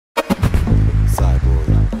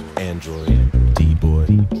android, D-boy,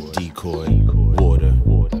 decoy, water,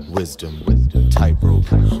 wisdom, tightrope,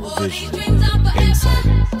 vision,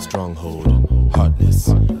 insight, stronghold, hardness,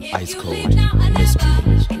 ice cold,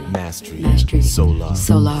 mystery, mastery, solar,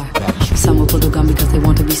 Some will pull the gun because they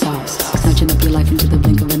want to be sauce, snatching up your life into the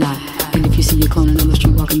blink of an eye. And if you see your cloning on the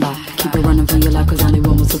street walking by, keep it running for your life cause only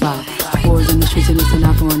one will survive. Wars in the streets and it's an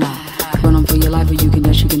eye for an eye. Run on for your life or you can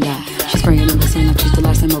dash, you can die. She's spraying on the scene like she's the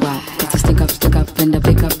last samurai. It's a stick up, and a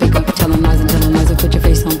pick up. Telling lies and put your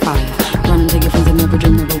face on fire. Running to your friends and never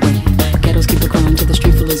dream, never win. Ghettos keep it crying to the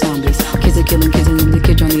street full of zombies. Kids are killing kids and then the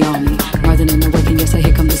kid join the army. Rising and awakening, yes,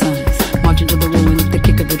 here come the suns. Marching to the ruin with the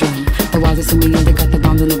kick of the drum. The wisest in me and they got the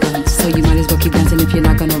bombs and the guns. So you might as well keep dancing if you're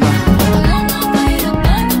not gonna run.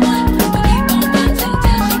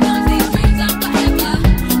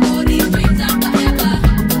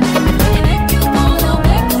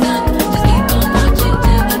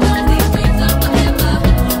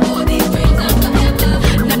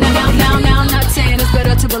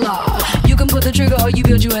 You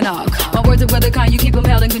build you an ark. My words are weather kind, you keep them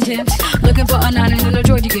held in contempt. Looking for a nine and then a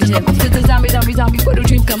droid you can tempt. Cause the zombie, where do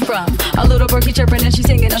dreams come from? A little birdie chirping and she's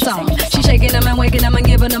singing a song. She's shaking them and waking them and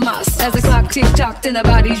giving them us. As the clock tick-tocked and the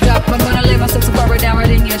bodies drop, I'm gonna lay myself so far down right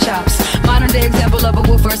in your chops. Modern day example of a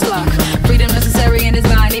wolf first clock. Freedom necessary and it's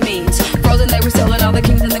by any means. Frozen they were selling all the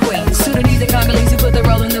kings and the queens. Sudanese and Congolese who put the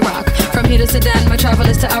roll in the rock. From here to Sudan,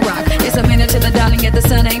 metropolis to Iraq. It's a minute to the dawn and yet the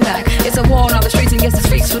sun ain't back. It's a war on all the streets and yes it's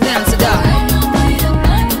freaks for them to die.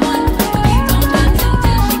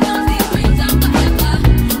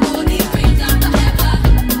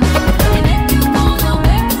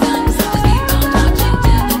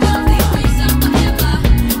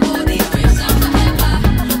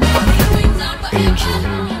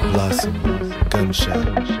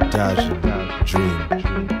 Gunshot, dodging, dream,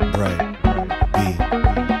 bright, be,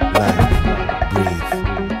 life, breathe,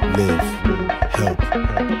 live, help,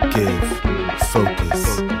 give,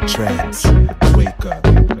 focus, trance, wake up,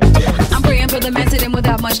 dance. I'm praying for the man sitting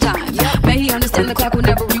without much time. May he understand the clock will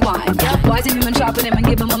never rewind. Wise in him and sharpen him and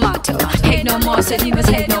give him a motto. Hate no more, said he must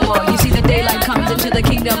hate no more. You see the daylight comes into the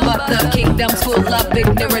kingdom, but the kingdom's full of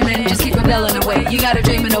ignorant men. Just keep rebelling away. You gotta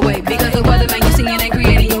dream in a way because the weatherman you seeing ain't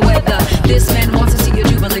creating your weather. This man wants to see your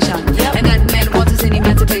jubilation, and that man wants to see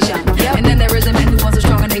emancipation. And then there is a man who wants a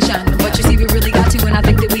stronger nation. But you see, we really got to, and I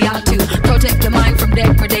think that we ought to protect the mind from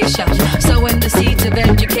degradation. Sowing the seeds of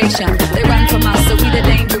education. They run from us, so we the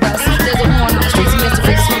dangerous. There's a war on the streets, and yes, to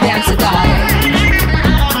fix we dance to die.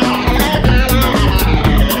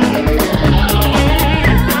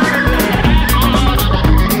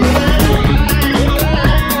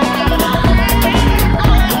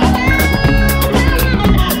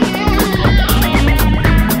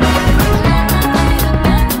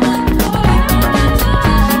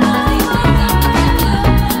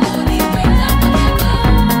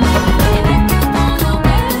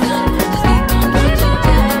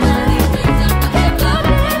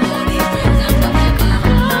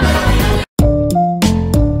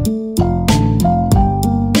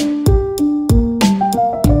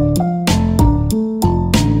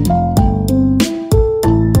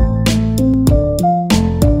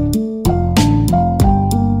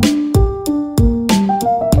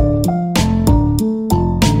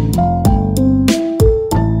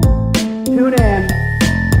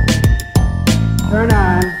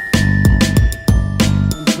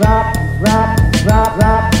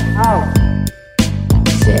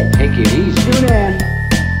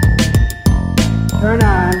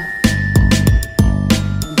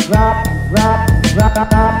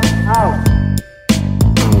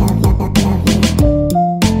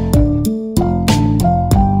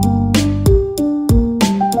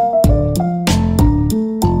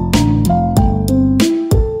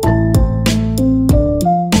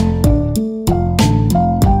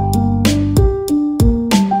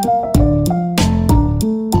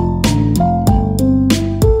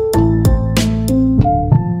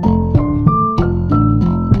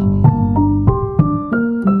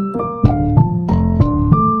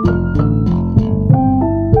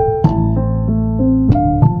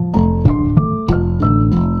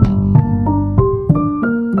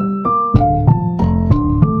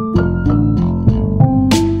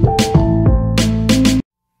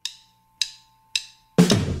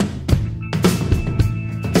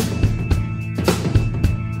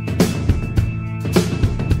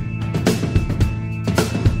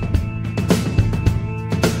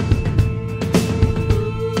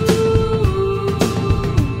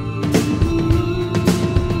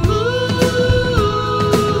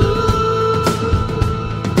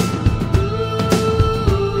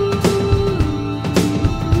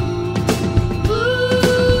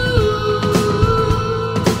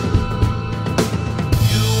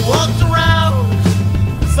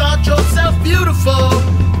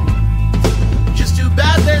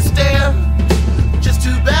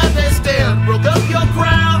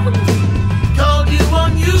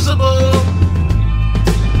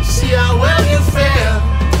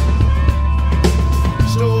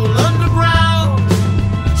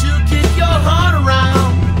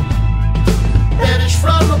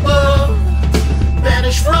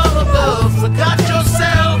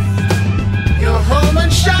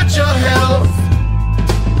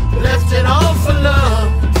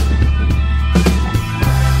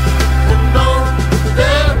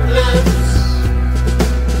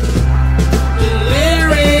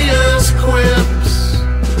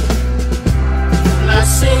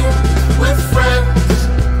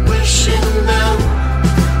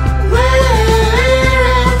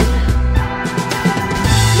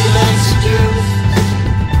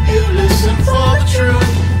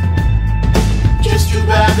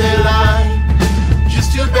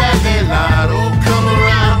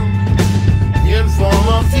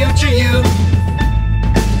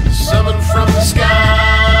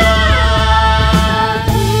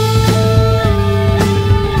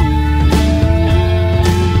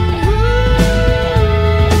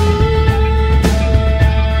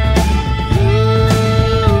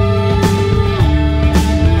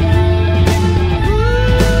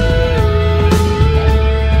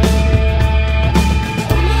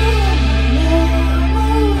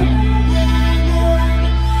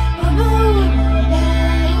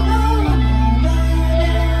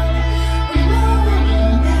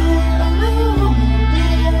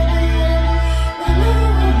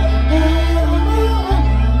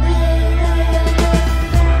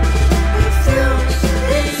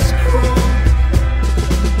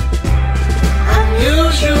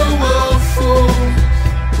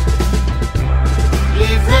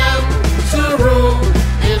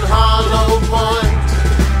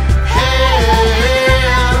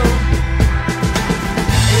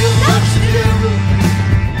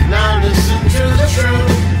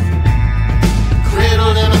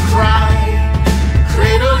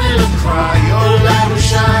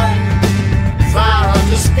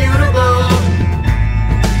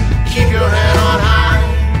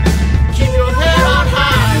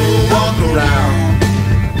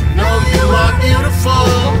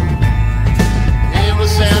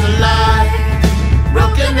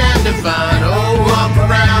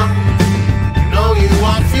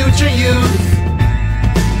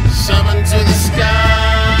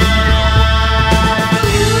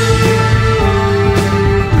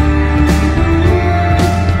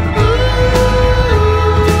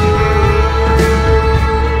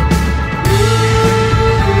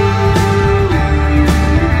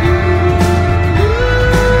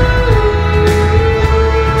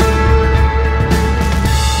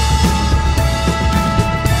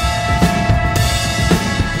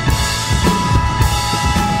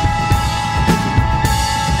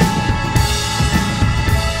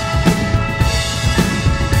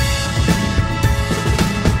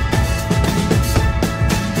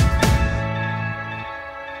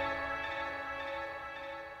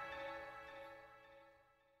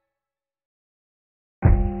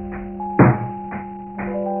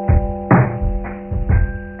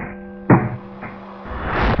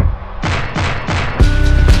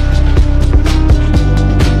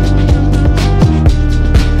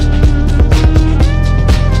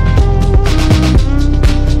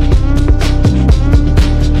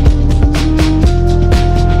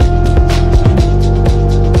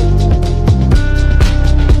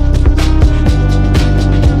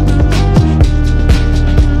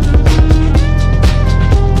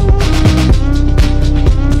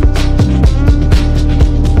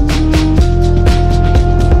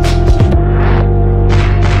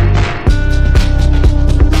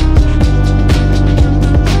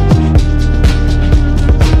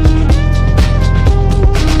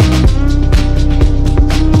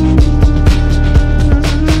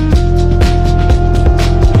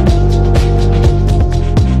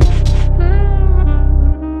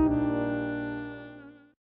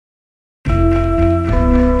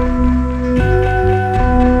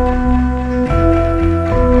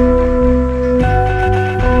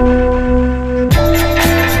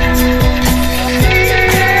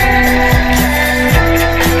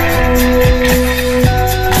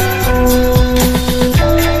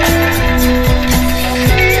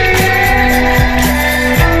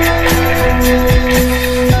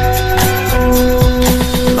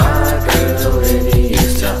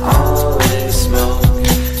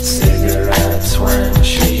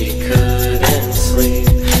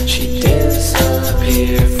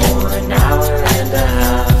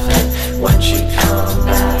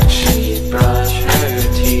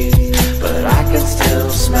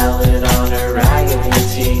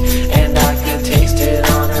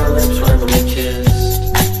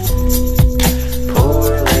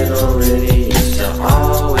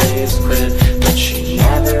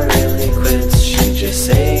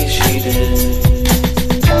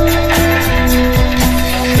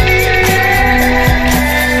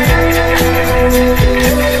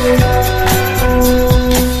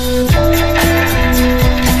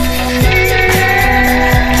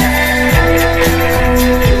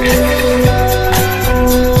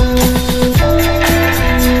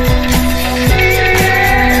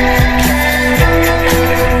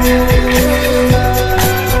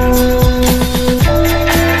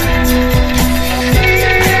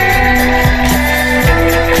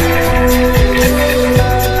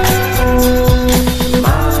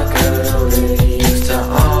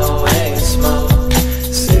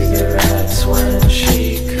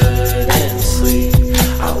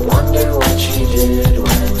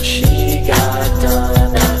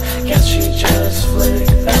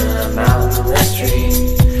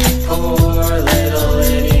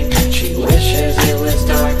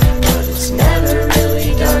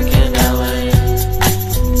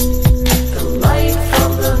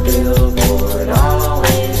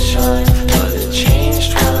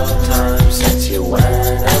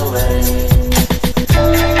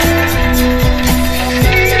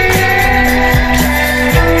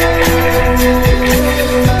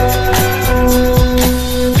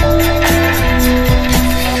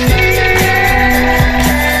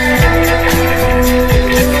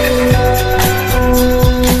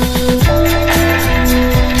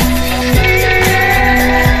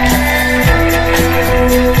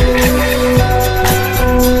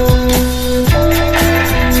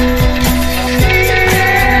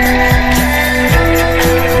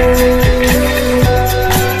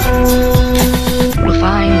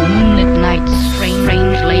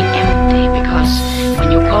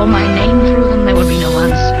 my name through them, there would be no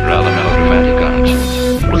answer. Rather melodramatic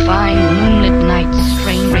answers. Refined moonlit nights,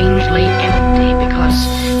 strangely empty, because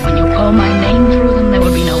when you call my name through them, there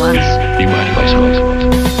would be no answer. Do you mind if I smoke?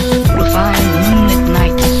 Refined moonlit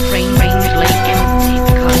nights, strangely empty,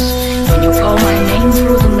 because when you call my name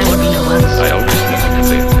through them, there would be no answer. I always smoke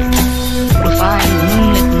completely. Refined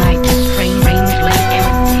moonlit nights, strangely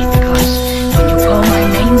empty, because when you call my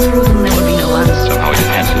name through them, there would be no answer. Somehow it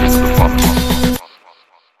enhances the performance.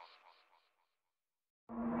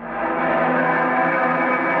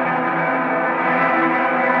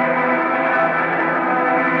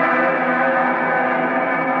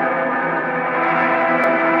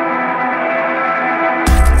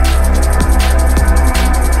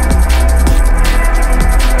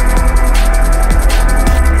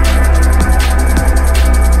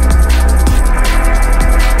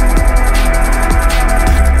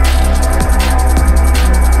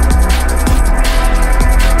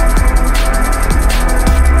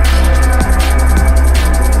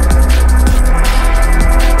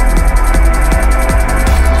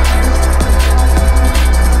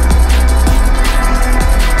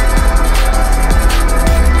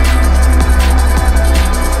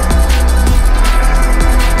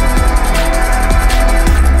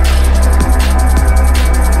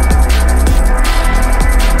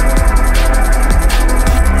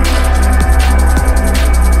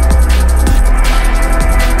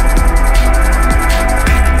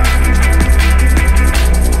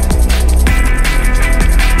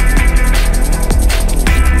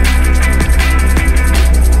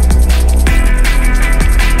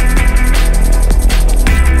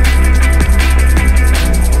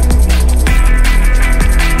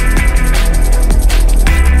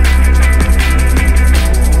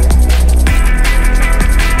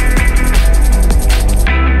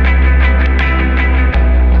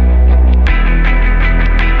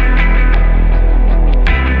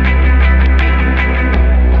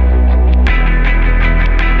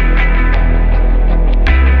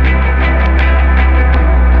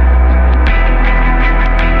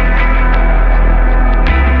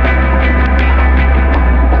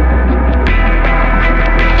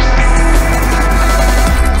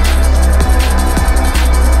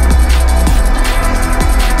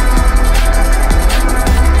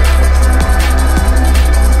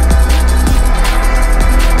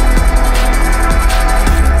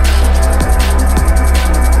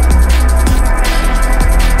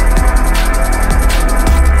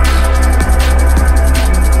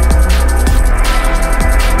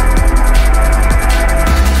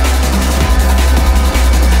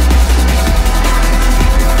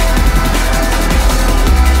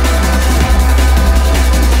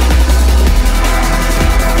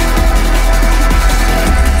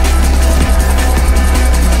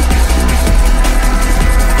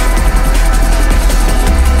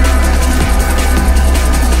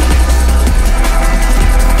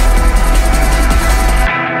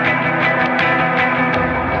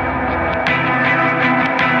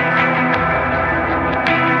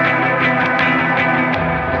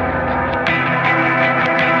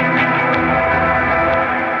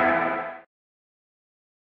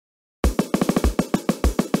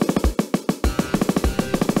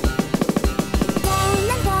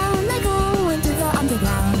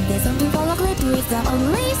 the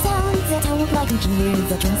only sound that I would like to hear.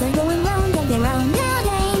 The drums are going round and around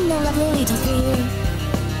again, the lovely little sphere.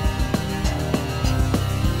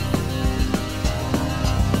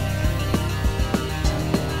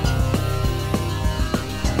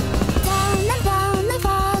 Down and down I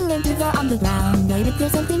fall into the underground. Maybe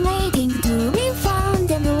there's something waiting to be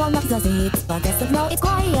found in one of the seats, but as of now it's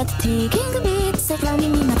quiet, taking a beat,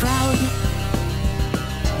 surrounding in a crowd.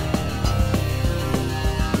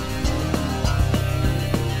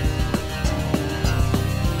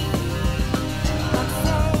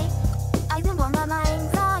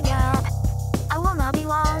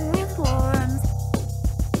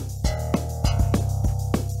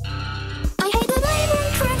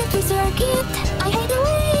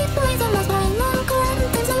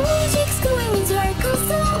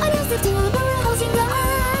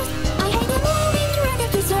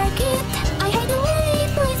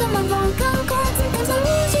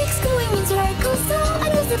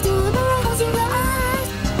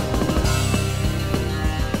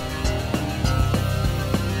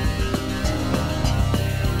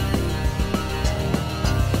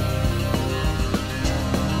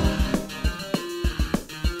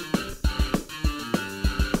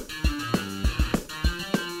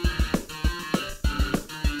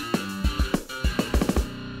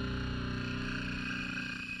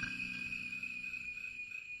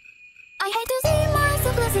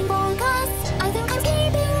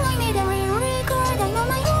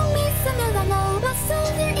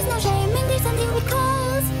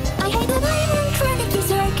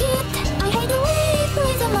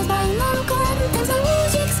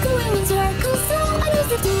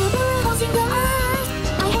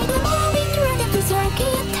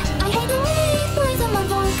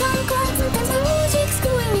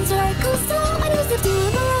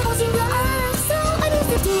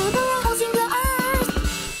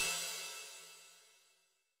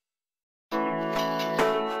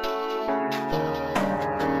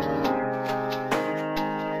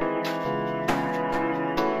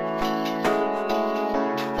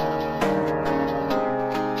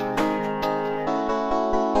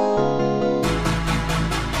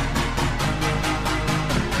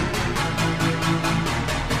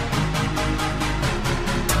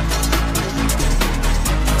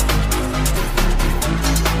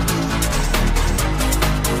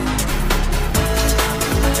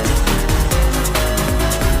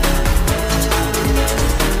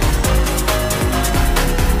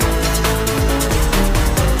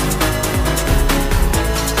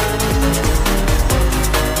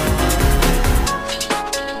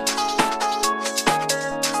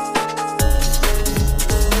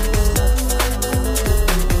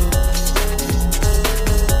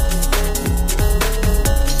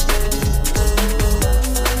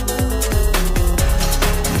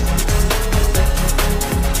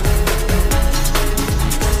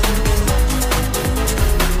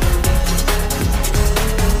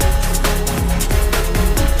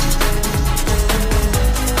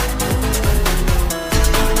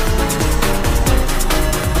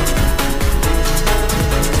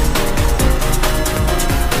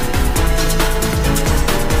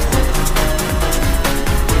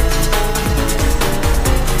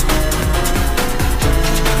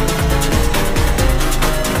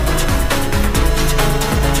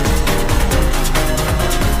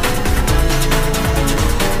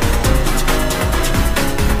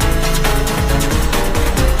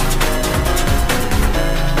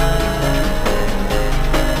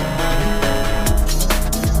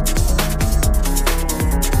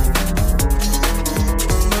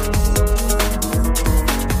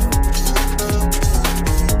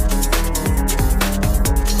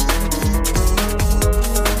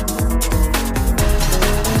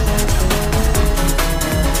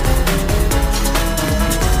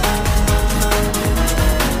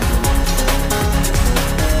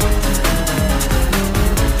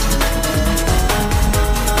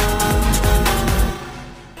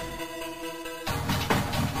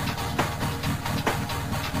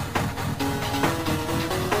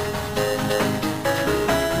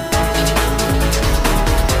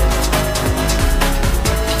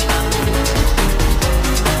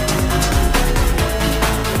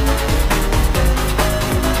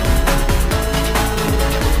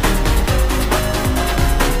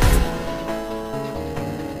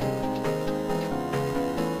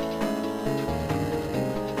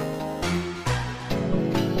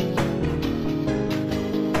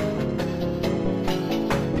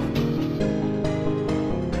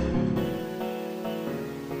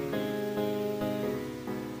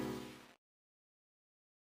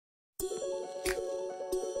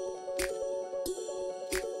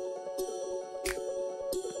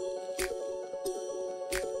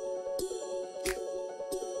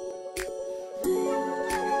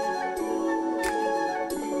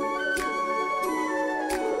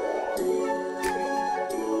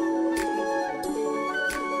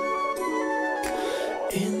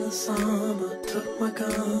 In the summer, took my gun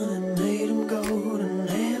and made him go to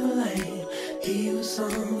Neverland. He was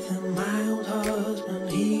something, my old husband,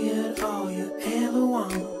 he had all you ever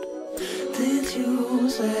want. Did you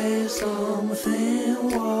say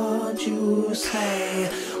something? What you say?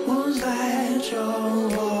 Was that your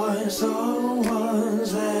voice or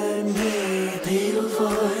was that me? Little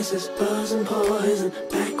voices, buzzing poison,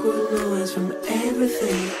 backward noise from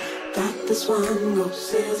everything. Thought this one ghost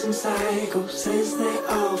says inside, ghost says they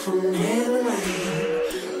all from Neverland.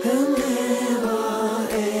 They'll never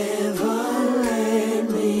ever let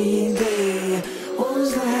me be.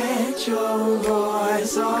 Was that your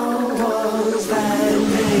voice or was that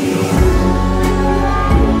me?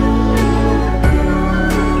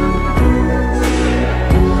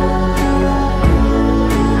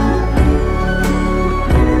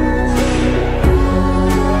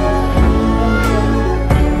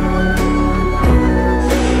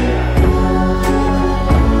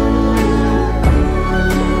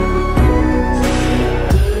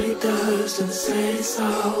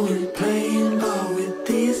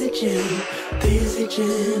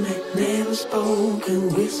 Jim had never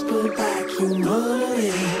spoken, whispered back, you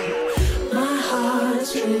muttered. My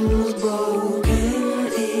heartstring was broken,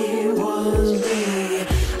 it was me.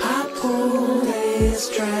 I pulled a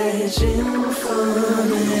stretch in front of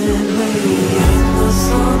me. In the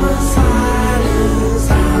summer silence,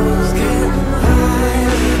 I was getting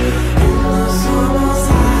violent. In the summer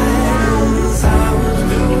silence, I was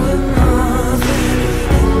doing nothing.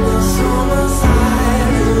 In the summer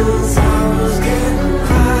silence, I was getting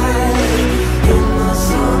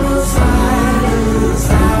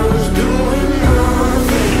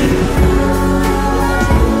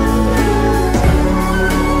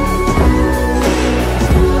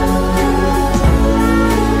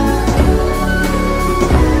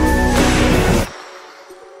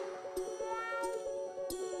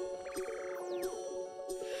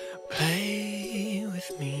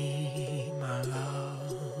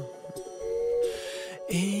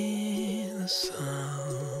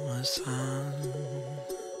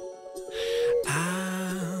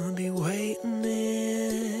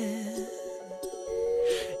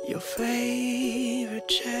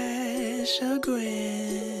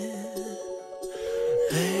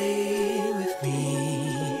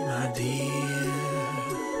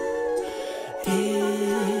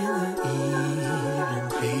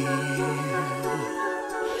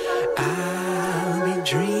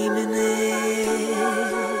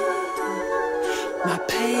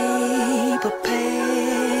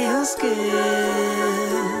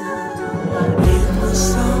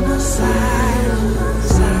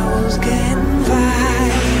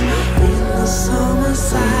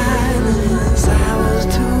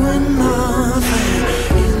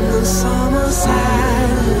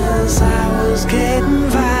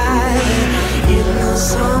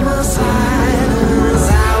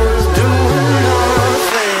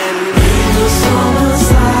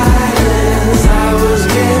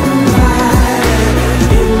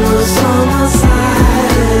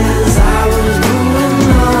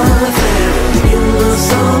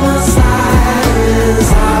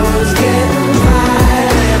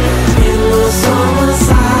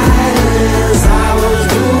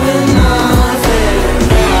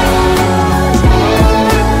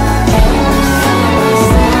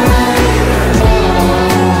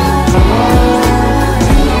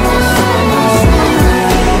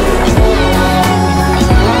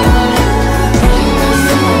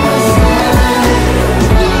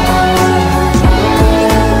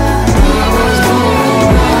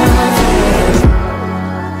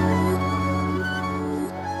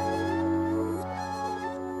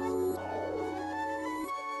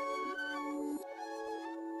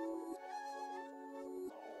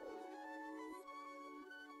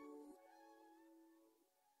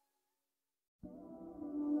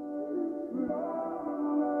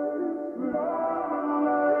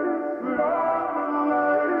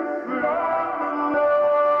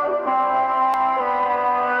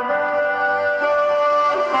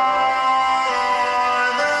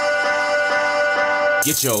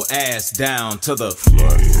Get your ass down to the floor.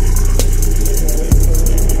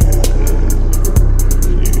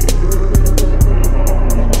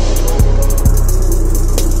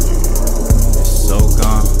 It's so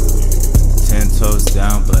gone, 10 toes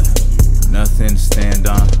down, but nothing to stand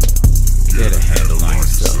on. Get a handle on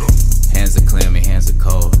yourself. Hands are clammy, hands are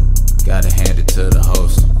cold. Gotta hand it to the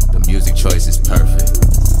host. The music choice is perfect.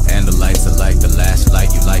 And the lights are like the last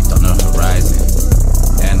light you liked on the horizon.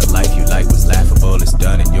 And the life you like was laughable, it's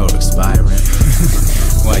done and you're expiring.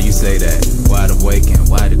 Why you say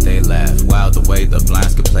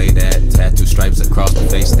tattoo stripes across the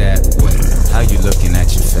face. That way, how you looking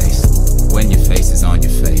at your face when your face is on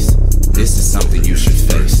your face? This is something you should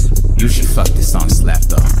face. You should fuck this song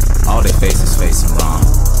slapped off. All their faces facing wrong.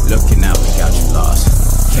 Looking out, we got you lost.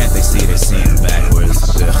 Can't they see they're seeing backwards?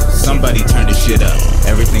 Ugh. Somebody turn this shit up.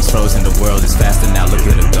 Everything's frozen, the world is faster now, look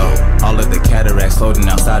at it go. All of the cataracts floating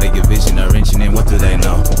outside of your vision are inching in, what do they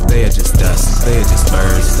know? They are just dust, they are just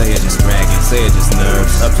birds, they are just dragons, they are just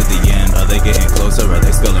nerves. Up to the end, are they getting closer? Are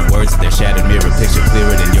they spilling words? Their shattered mirror picture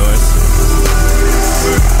clearer than yours?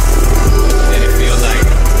 And it feels like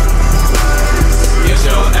get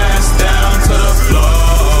your ass down to the floor.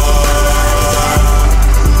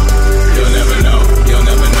 You'll never know, you'll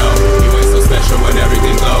never know. You ain't so special when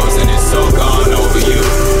everything glows, and it's so gone over you.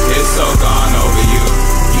 It's so gone over you.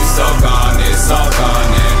 You so gone, it's all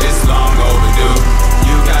gone, and it's long overdue.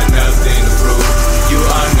 You got nothing to prove. You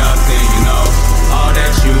are nothing, you know. All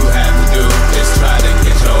that you have to do is try to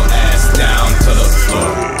get your ass down to the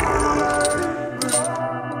floor.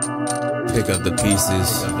 Pick up the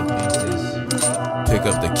pieces. Pick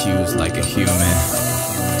up the cues like a human.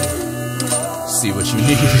 See what you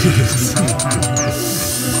need.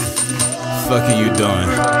 Fuck are you doing?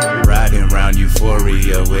 Riding round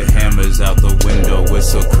euphoria with hammers out the window.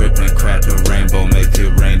 Whistle, crippling, crack a rainbow. Make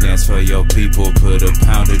it rain dance for your people. Put a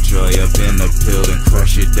pound of joy up in a pill and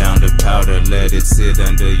crush it down to powder. Let it sit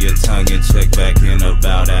under your tongue and check back in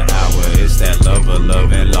about an hour. It's that love or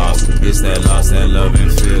love and lost. It's that lost, that love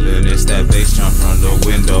and feeling. It's that bass jump from the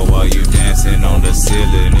window while you dancing on the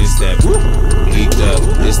ceiling. It's that woo, geeked up.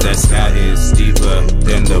 It's that sky is deeper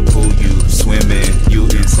than the pool you swimming.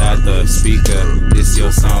 You inside the speaker. It's your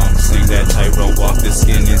song. Sing that tightrope, walk the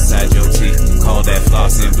skin inside your teeth. Call that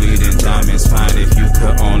flossing, bleeding diamonds. Fine if you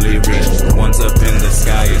could only reach. One's up in the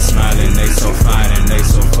sky and smiling. They so fine and they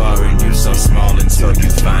so far, and you so small until you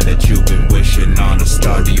find that you've been wishing on a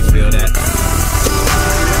star. Do you feel that?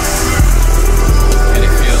 And it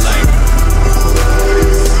feel like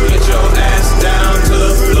get your ass down to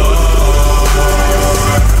the floor.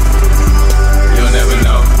 You'll never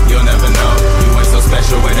know, you'll never know. You ain't so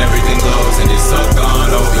special when everything glows, and it's so gone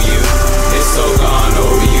over you. It's so gone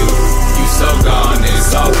over you. You so gone,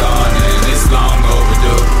 it's all gone, and it's long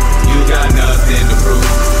overdue. You got nothing to prove.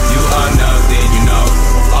 You are nothing, you know.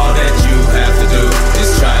 All that you have to do is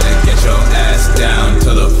try to get your ass down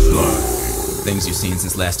to the floor. Things you've seen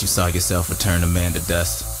since last you saw yourself return a man to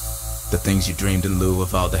dust. The things you dreamed in lieu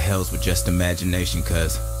of all the hells were just imagination,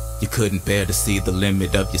 cause you couldn't bear to see the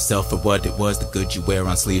limit of yourself for what it was. The good you wear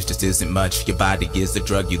on sleeves just isn't much. Your body is the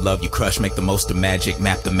drug you love, you crush. Make the most of magic,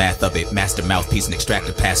 map the math of it. Master mouthpiece and extract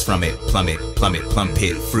the past from it. Plummet, plummet, plum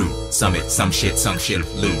pit, fruit, summit. Some shit,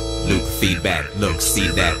 loop, feedback. Look, see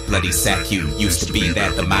that bloody sack you used to be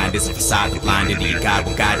that. The mind is a facade, the blinded. Your God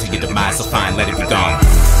will guide to your demise, so fine, let it be gone.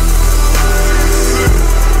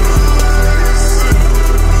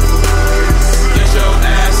 Get your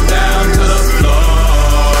ass down to the floor.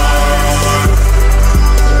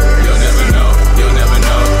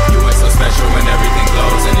 Special when everything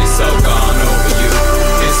glows, and it's so gone over you.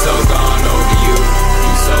 It's so gone over you.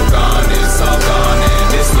 You so gone, it's all gone,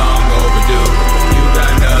 and it's long overdue. You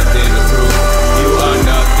got nothing to prove. You are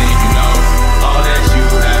nothing, you know. All that you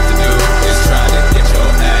have to do is try to get your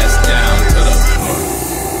ass down to the floor.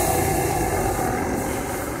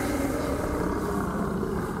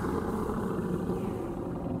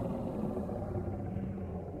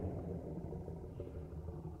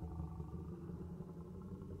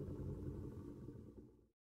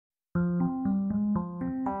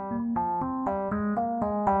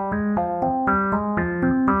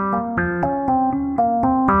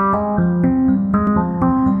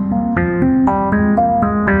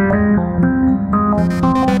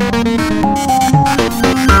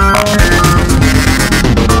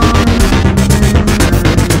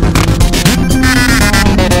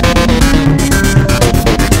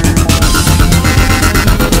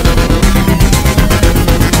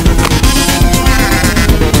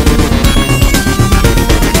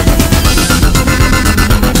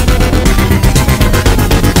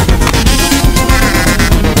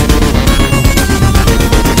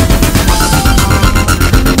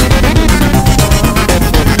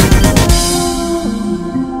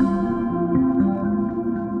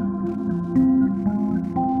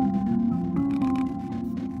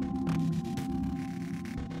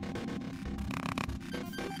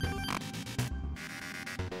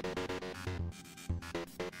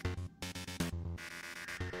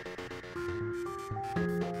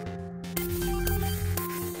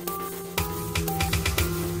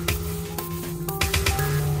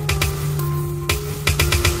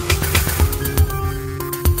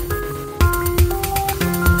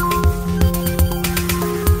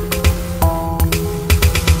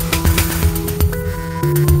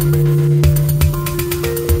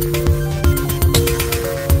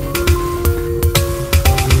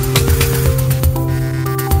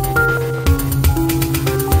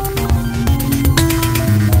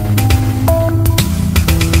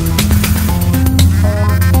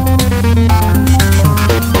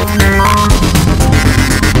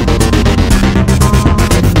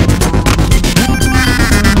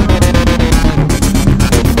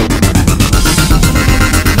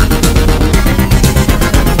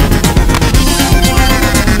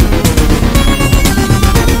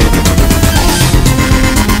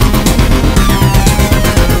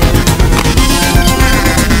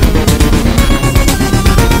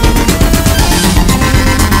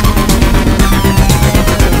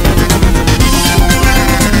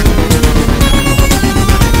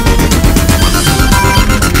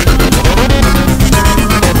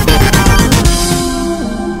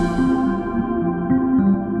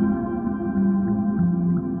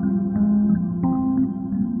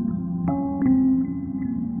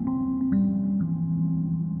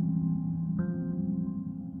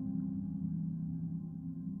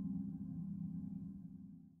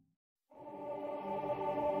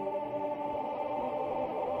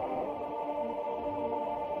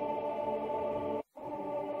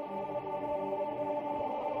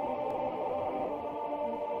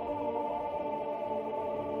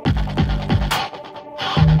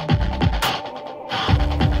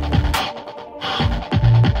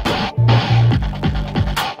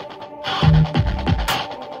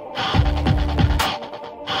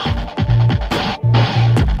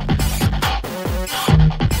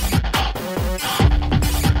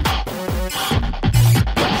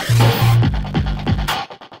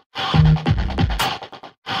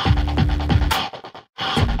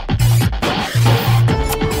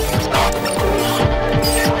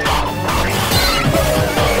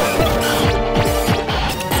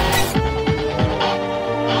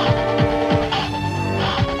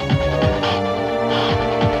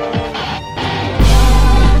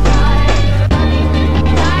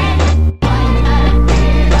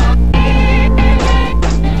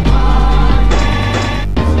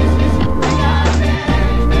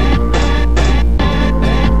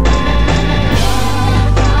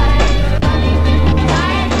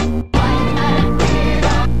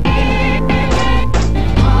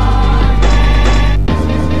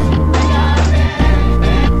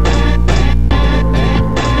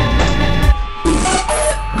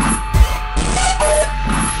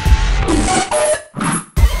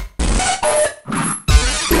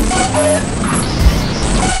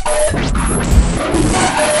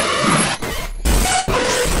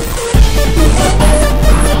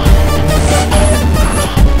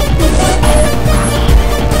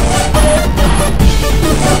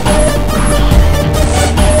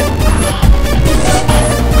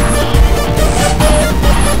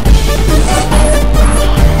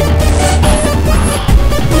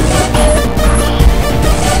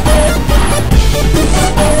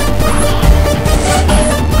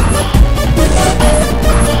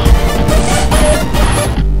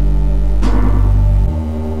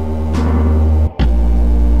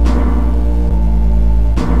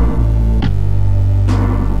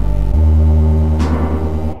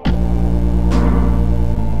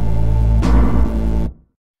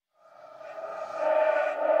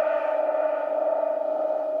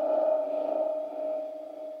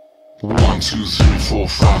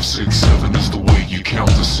 5, 6, 7 is the way you count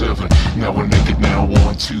to 7. Now we're naked now.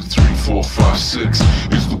 1, 2, 3, 4, 5, 6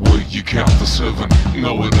 is the way you count to 7.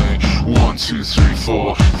 No, it ain't. 1, 2, 3,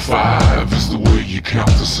 4, 5 is the way you count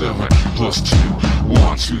to 7. Plus 2.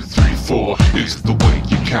 1, 2, 3, 4 is the way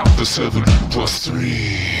you count to 7. Plus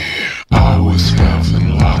 3. I was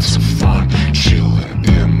having lots of fun, chilling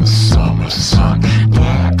in the summer sun.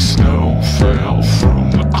 Black snow fell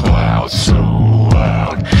from the clouds so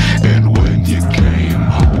loud, and when you came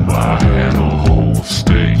home I had a whole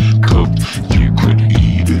steak cooked. You could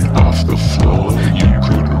eat it off the floor, you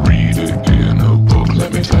could read it in a book.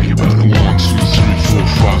 Let me tell you about it. 1, 2, 3, 4,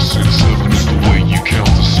 5, 6, 7 is the way you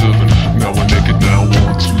count to 7. Now we're naked now.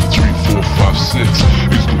 1, 2, 3, 4, 5, 6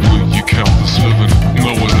 is the way you count to 7.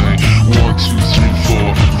 No, it ain't. 1, 2, 3,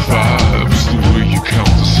 4, 5 is the way you count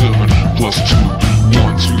to 7. Plus 2.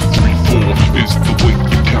 1, 2, 3, 4 is the way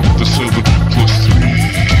you count to 7. Plus 3.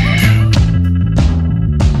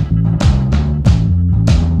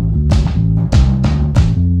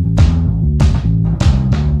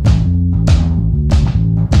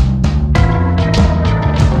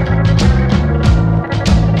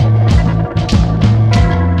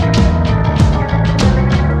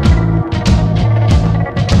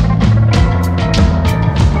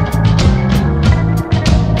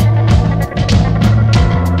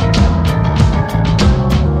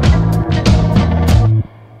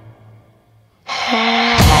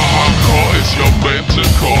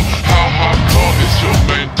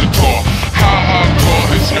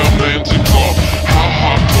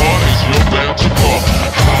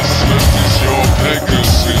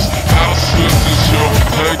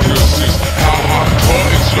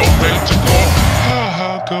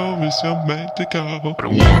 To go.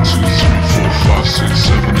 1, 2, 3, 4, 5, 6,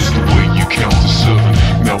 7 is the way you count to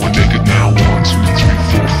 7. Now we're naked now. 1, 2, 3,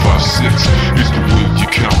 4, 5, 6 is the way you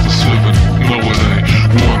count to 7. No, it ain't.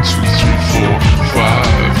 1, 2, 3, 4,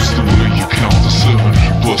 5 is the way you count to 7.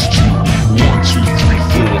 Plus 2. 1, 2, 3,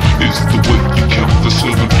 4 is the way you count to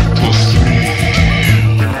 7. Plus 3.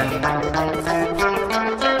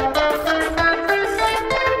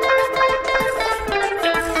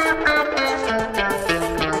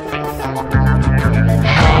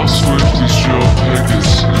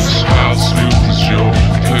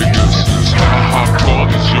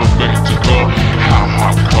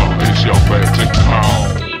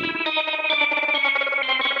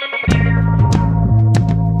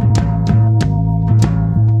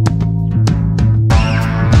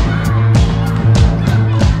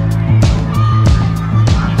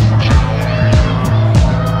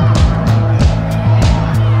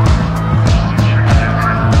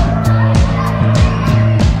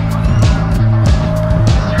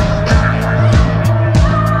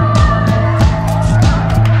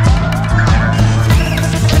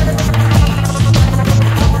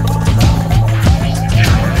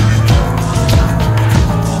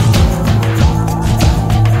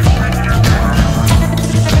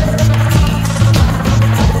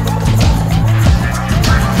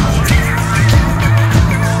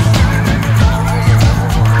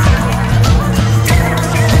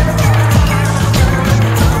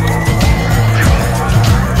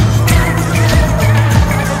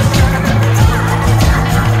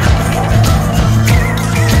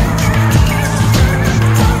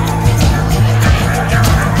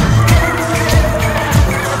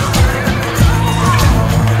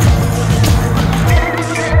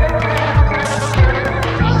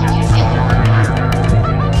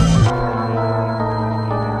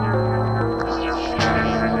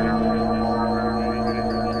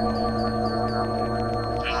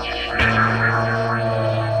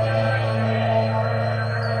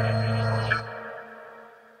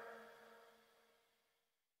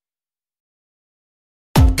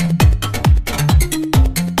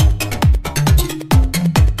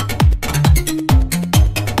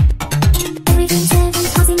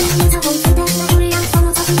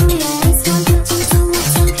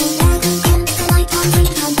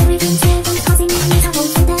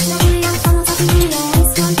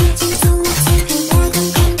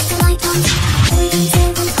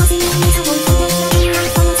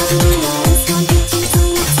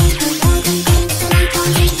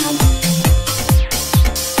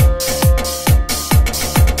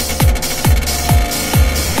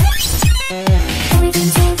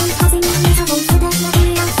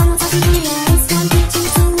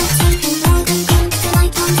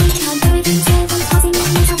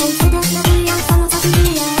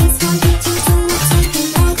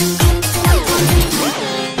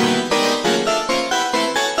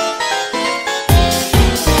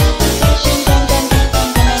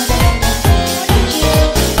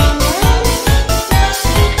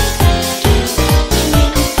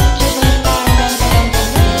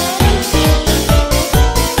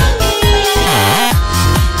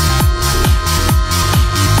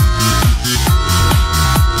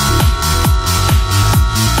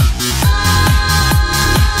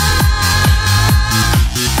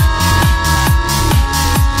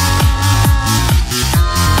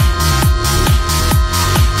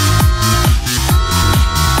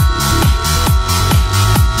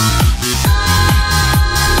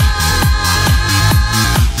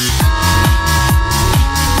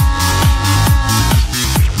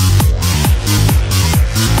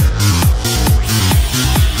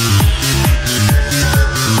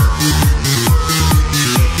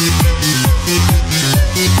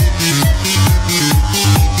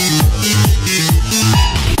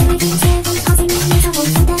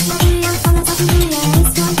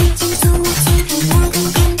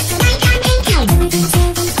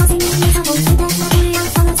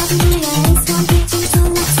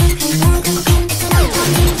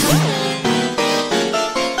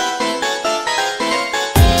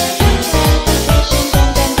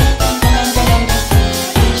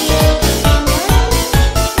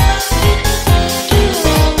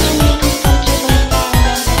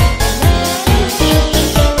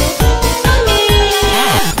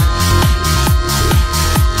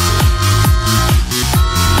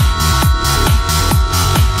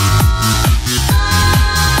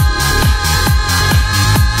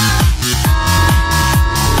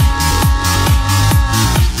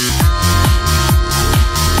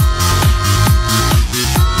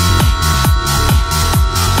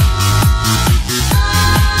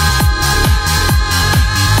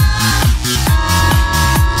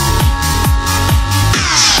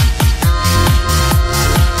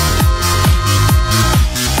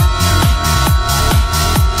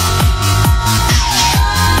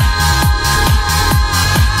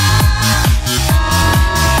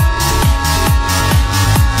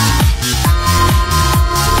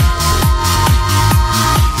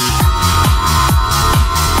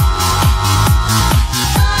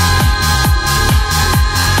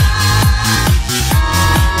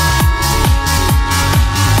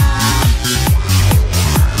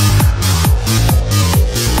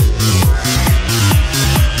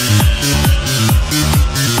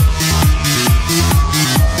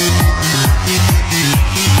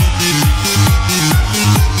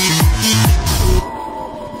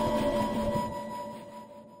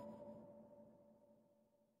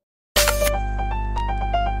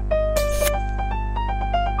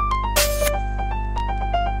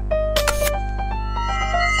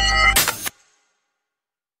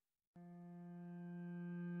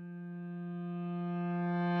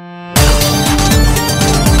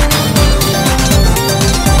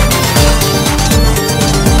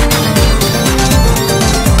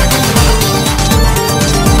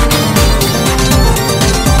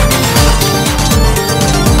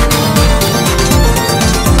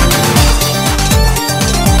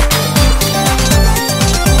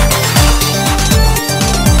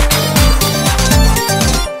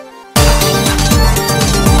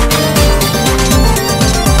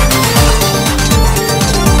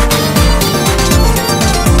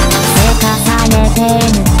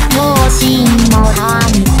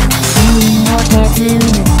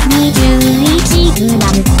 くな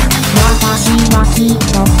る。私はきっ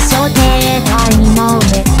と所定外の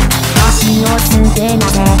上、足を捨てな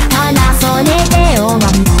ぜただそれで終わ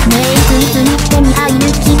り。メイクいつに手に入る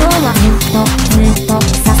希望はずっと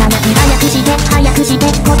ささやく。早くして早くして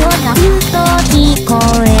ことがずっと聞こ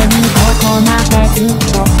える。ここまでずっ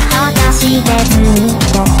と果たしてずっ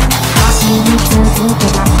と走り続け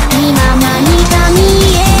た。今何か見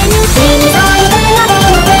える。小さい手がど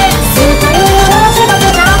の手スタイルの仕事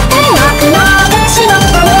だってなくなってしまっ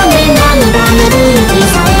たのね。涙ぬるい気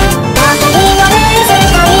さえまた言われる世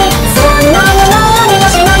界。そんなものを目指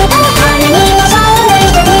しないと誰にも正面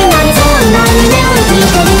的なり。そんな夢を生き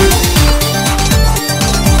てる。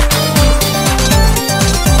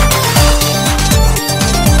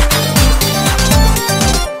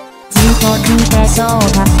地獄でしょう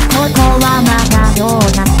か、ここはまだどう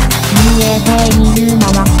だ。見えているの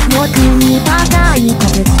は欲に高いコ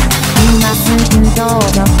ブ。今すぐどう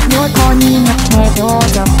ぞ横になってどう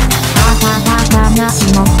ぞ。温かなし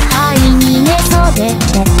も肺に寝そべっ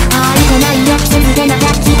て愛せないで続けなきゃ。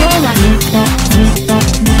希望はずっと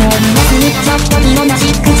無限です。ちょっと色なし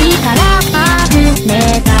口から溢れ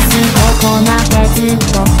出す。ここまでずっ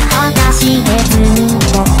と果たしてずっ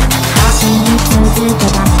と走り続け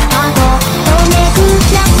た。あととめく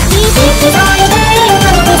らい実在でゆ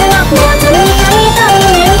かの傷が夏みたいな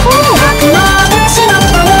夢なくなってしまっ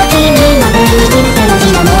たの。君まで生きる手の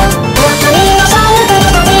ひらのお二人のシャウト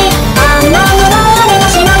たち。あんなものを目指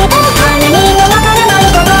しないと誰にもわからない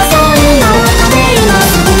こと。そんな中で今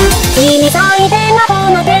すぐ君咲いて魔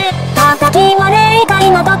法の手叩き割れ怒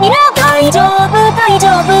りの扉。大丈夫大丈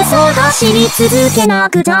夫そう走り続けな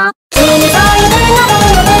くちゃ。君咲いて魔法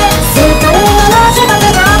の手スタイルの仕方だ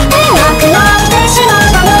ってなくなってしまっ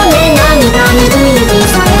たのね。涙ぬるい気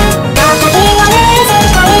さえ叩き割れる世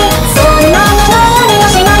界。そんなものを目指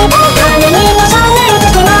しないと誰にも正面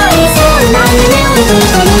的ない。そんな夢を生き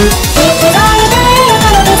てる。実在でゆか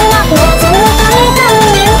の傷が夏みたいな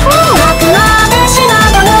夢なくなってしま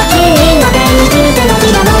ったの。君まで生きる手のひ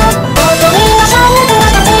らのおとりのシャウト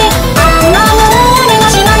たち。あんなものを目指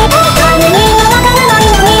しないと誰にもわからない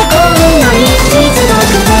のに。こんなに必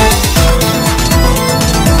読で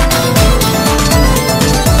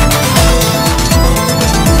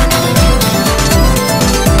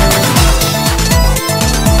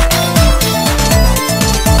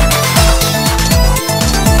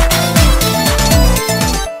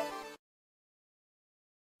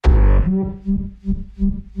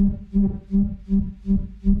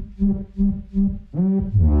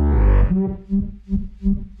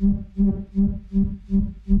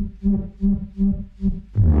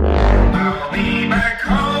I'll be back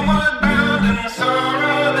homeward bound in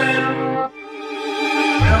sorrow then.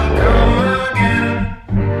 We'll come again.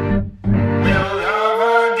 We'll love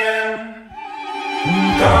again.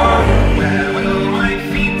 Darling, where will my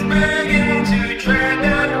feet begin to tread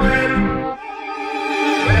and when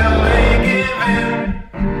will they give in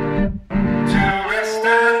to rest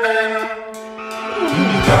and then?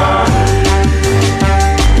 Darling,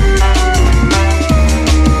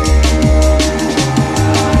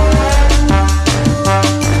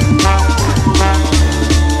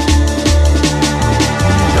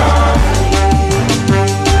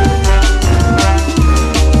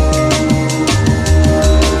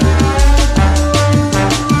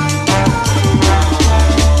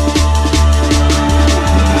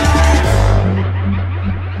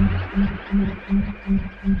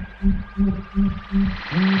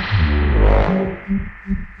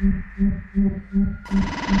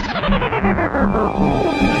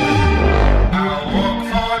 I'll walk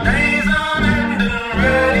for days on end and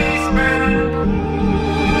ready spend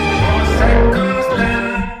more seconds then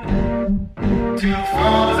to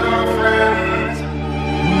foes or friends.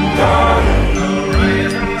 Darling,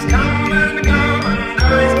 horizons come and go and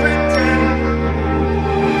eyes pretend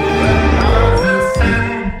when hearts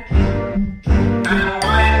ascend and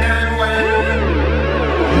wind and when.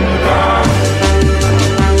 Darling,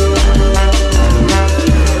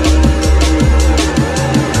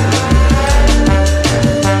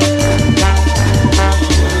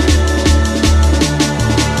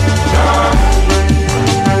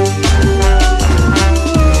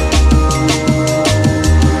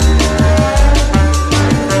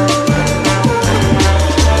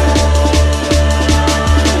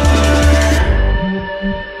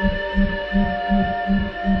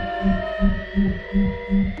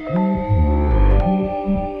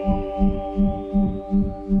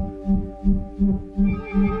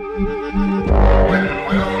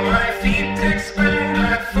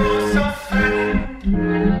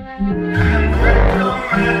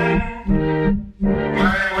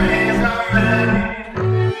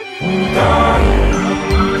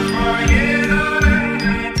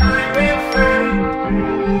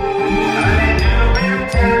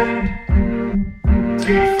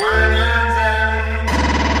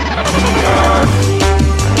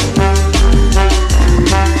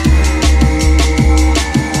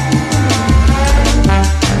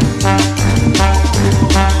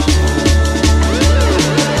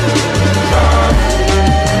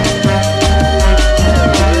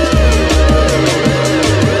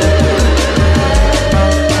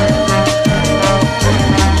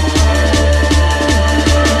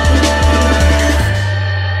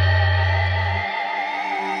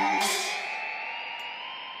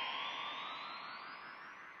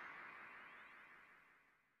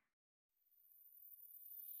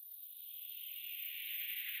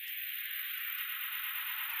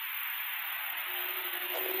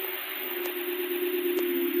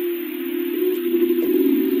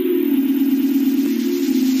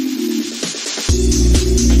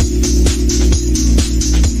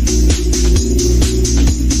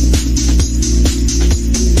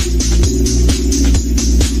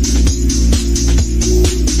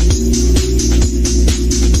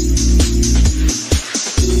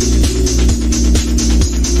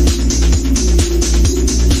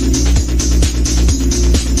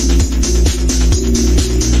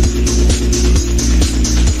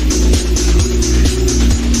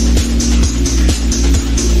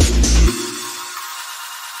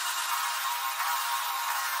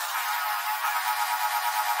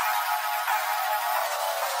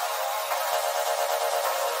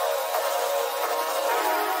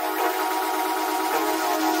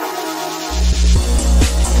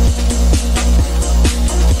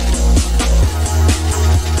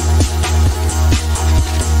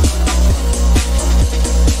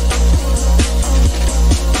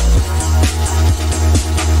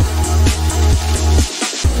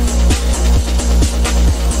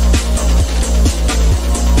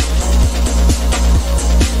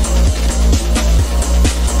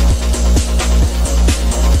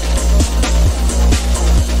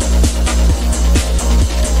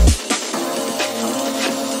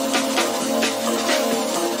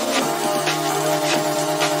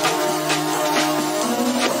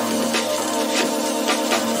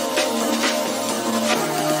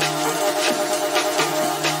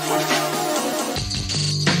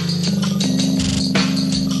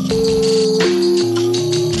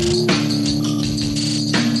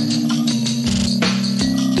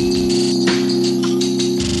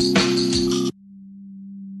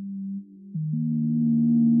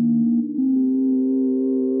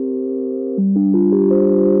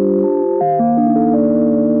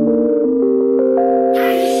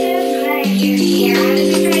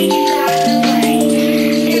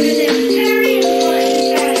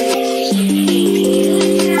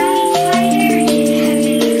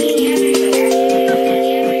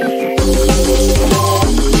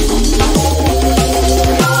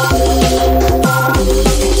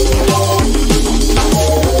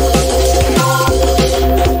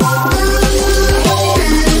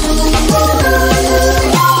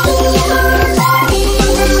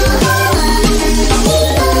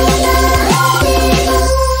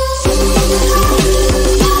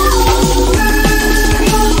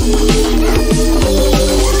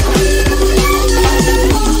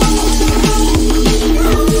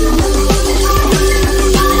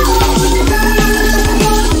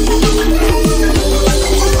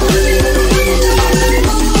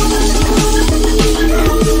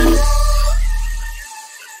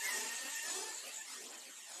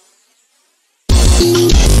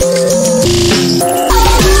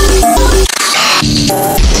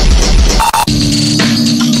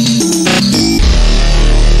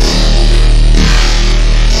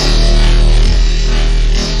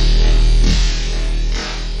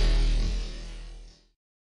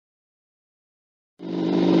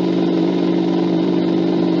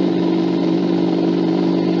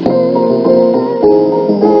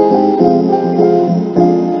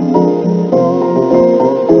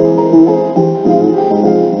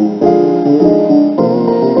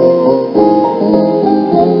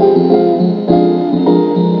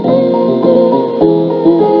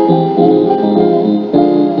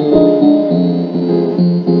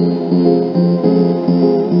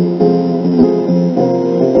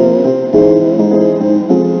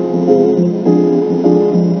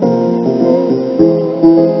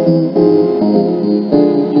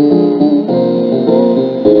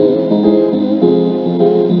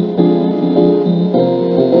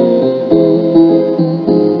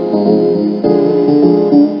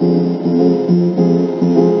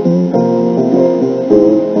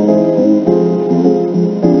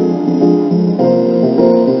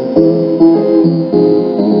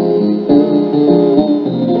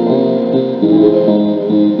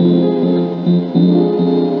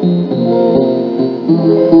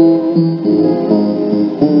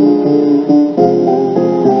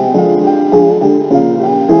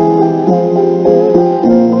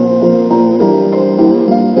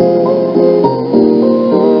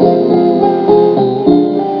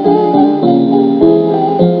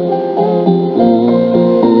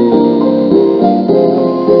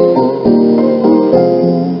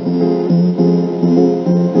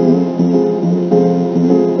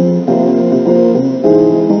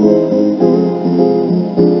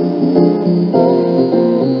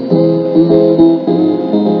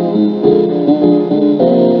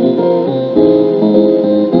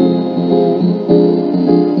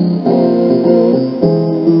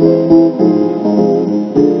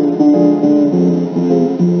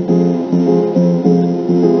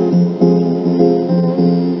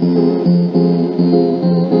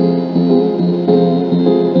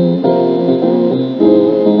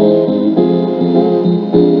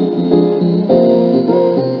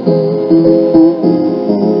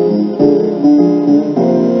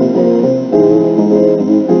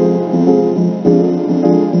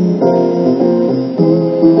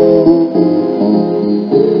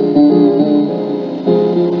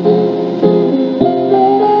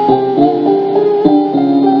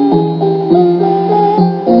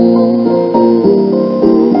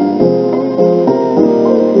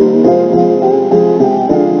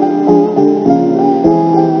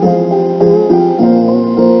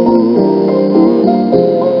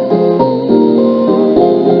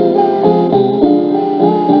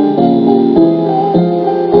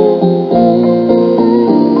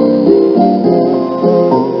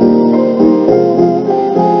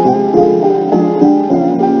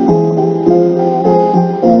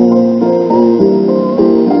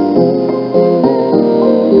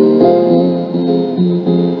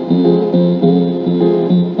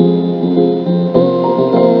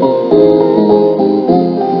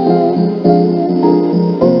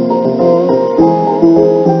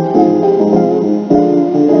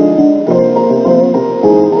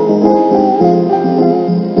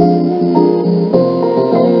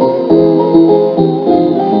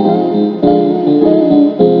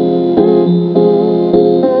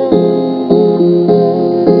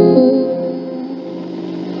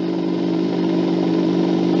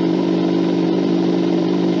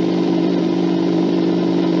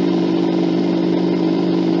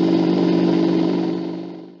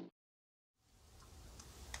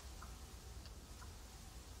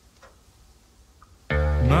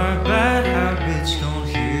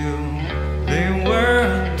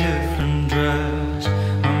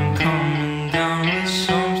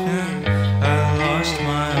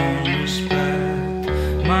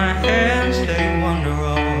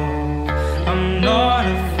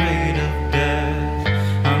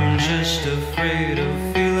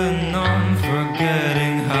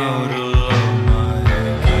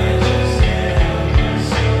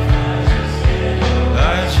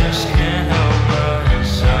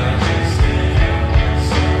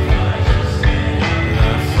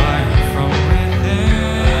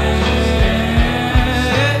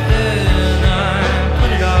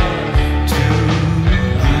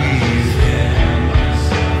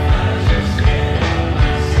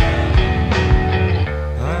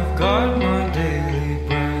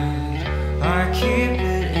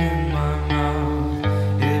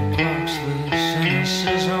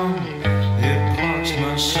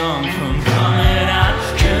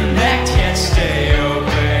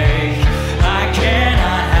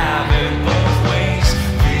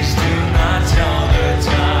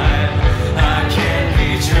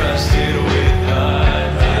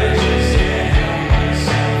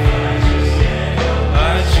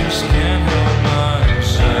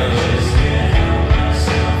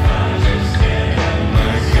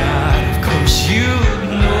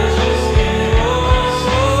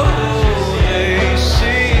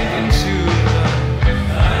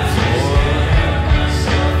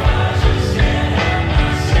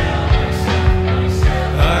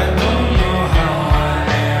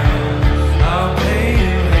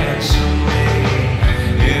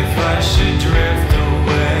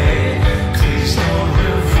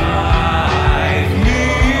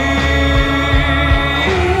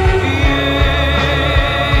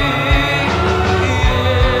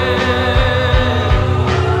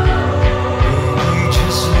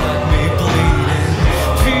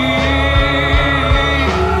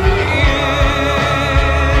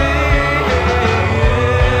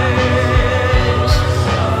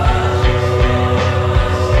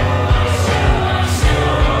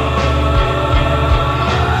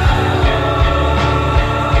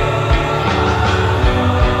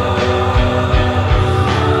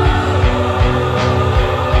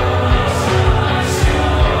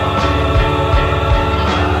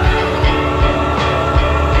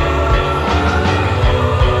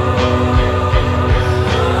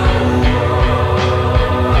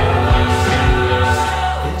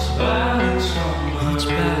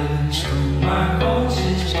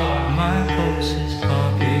 roses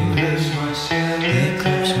populate my skin,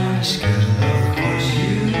 eclipse my skin. Of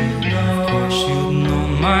course you know,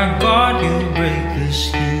 my God, you break the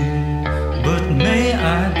scheme. But may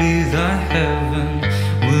I be thy heaven,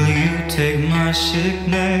 will you take my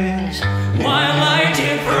sickness? While I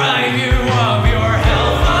deprive you of your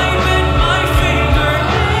health, I bit my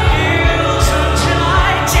fingernails until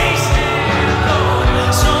I tasted gold.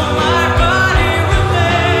 So my body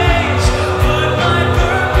remains, but my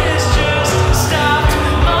purpose just stopped.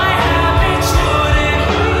 My habits wouldn't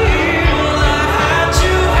heal. I had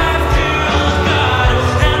to have killed God,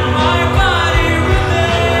 and my body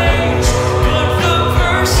remains, but the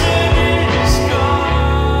person is gone.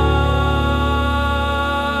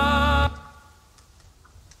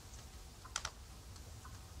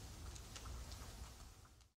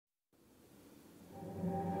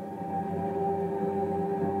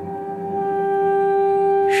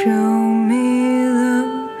 Show me the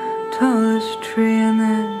tallest tree in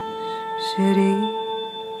this city.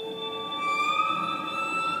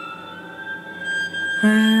 I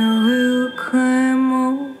will climb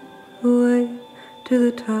all the way to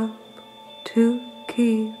the top to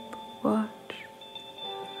keep watch,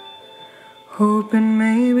 hoping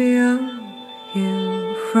maybe I'll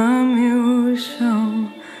hear from you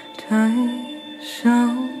sometime.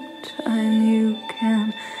 Sometime you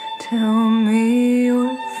can tell me your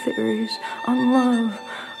theories on love.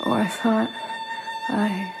 Oh, I thought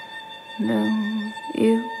I knew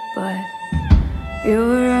you, but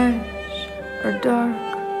your eyes are dark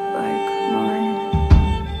like mine,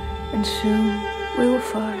 and soon we will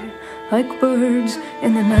fly like birds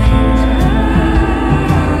in the night.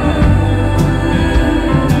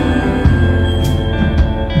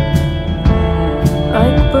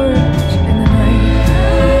 Like birds in the night.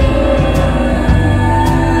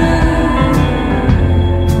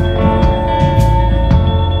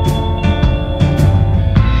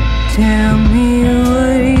 Tell me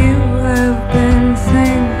what you have been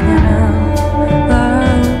thinking of,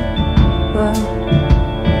 love.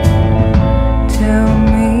 Tell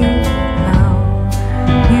me how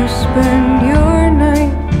you spend your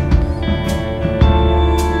night.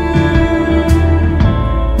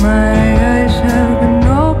 My eyes have been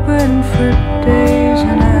open for days,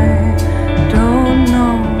 and I don't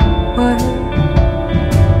know what.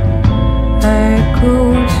 I go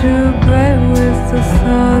to bed with the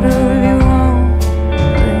thought of you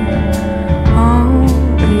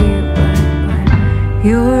only, but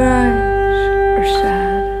your eyes are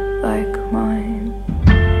sad like mine.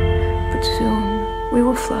 But soon we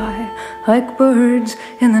will fly like birds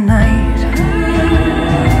in the night.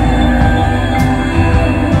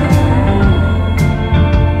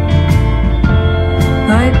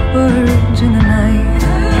 Like birds in the night.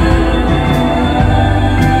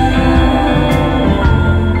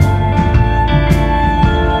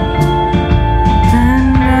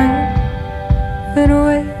 And I've been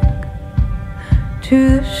awake to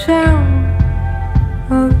the sound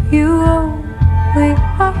of you only.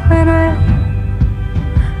 And I've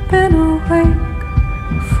been awake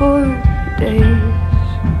for days.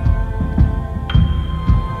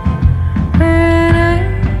 And I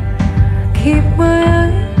keep my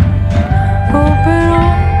eyes open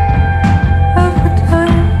all of the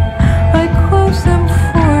time. I close them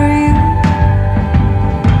for you.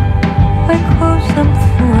 I close them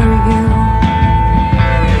for you.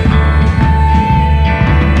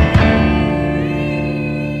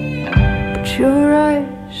 But your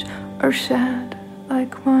eyes are sad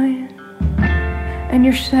like mine, and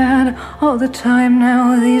you're sad all the time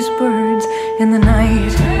now. These birds in the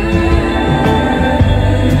night.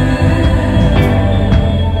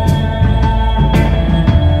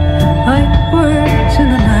 Like birds in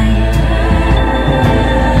the night.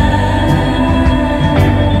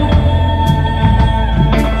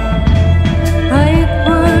 Like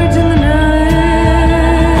birds in the night.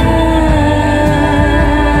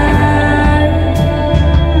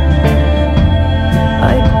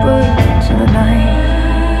 Like birds in the night.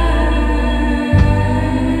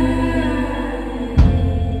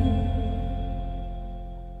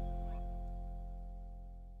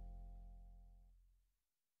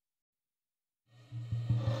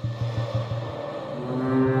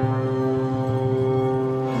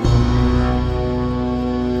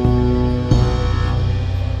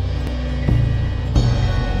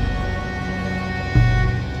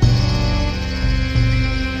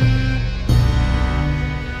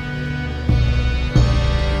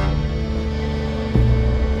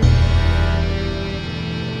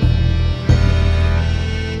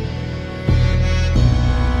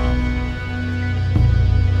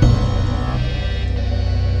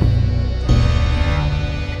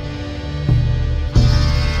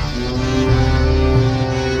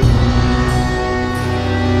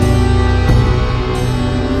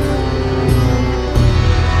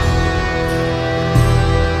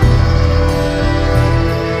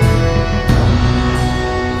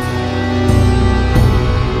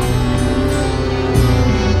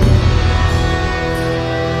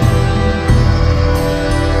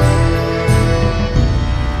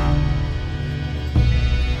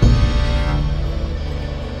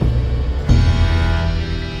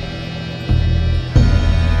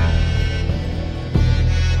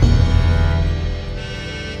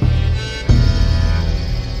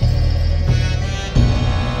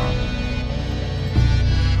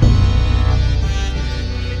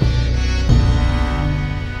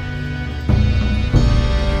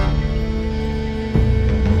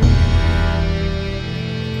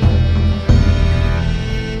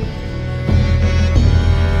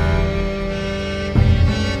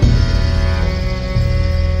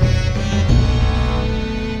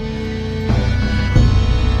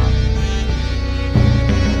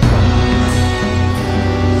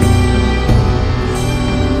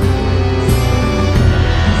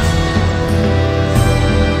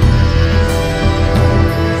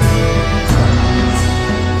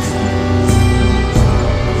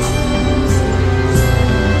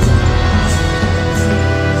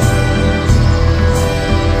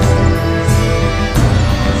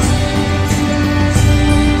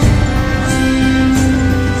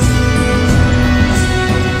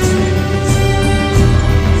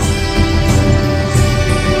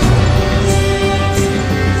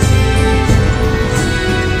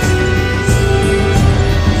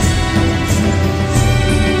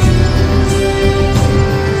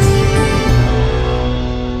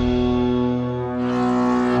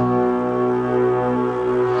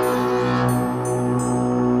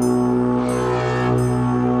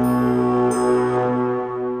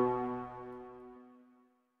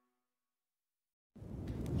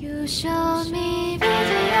 You showed me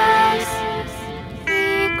videos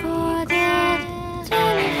recorded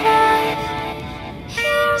 25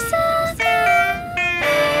 years ago.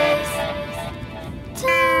 Please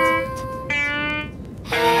don't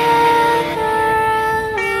ever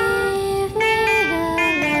leave me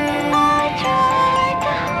alone. I tried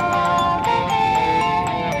to hold it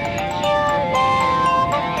in. You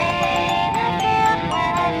know the pain I feel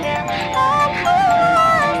when I feel unwhole.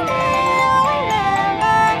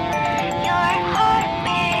 Your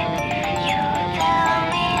heartbeat, you tell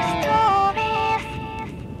me stories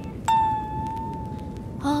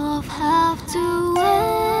of how to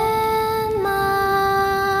end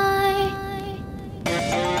my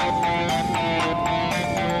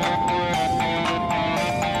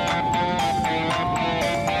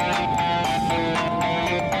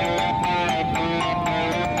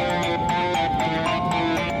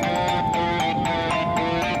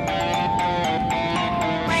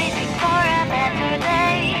waiting for a better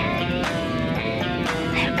day.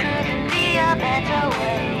 There couldn't be a better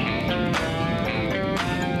way.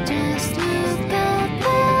 Just look out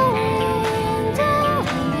the window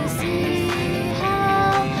and you see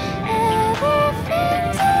how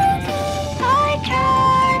everything's okay. I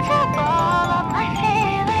try to ball up my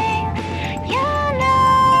feelings. You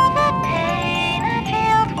know the pain I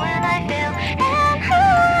feel when I feel, and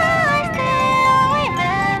I still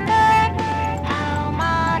remember how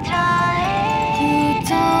much I hate. You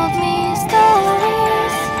told me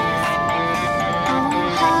stories on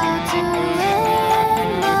how to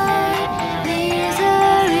end my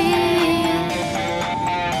misery.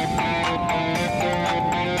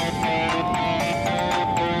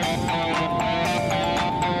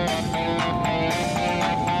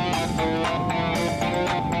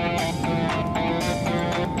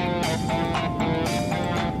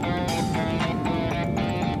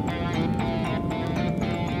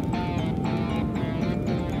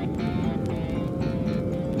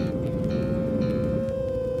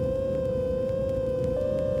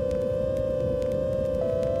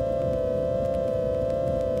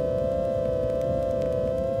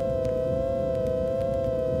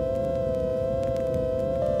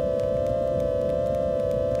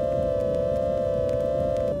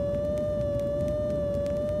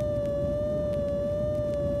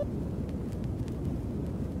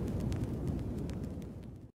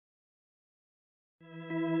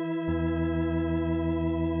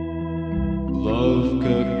 Love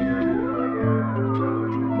Cook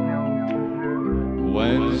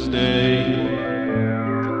Wednesday,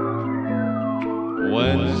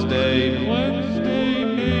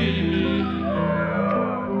 baby.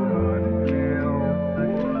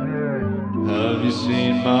 Have you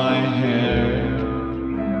seen my hair?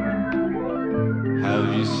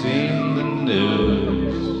 Have you seen the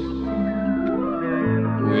news?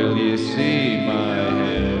 Will you see my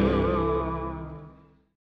hair?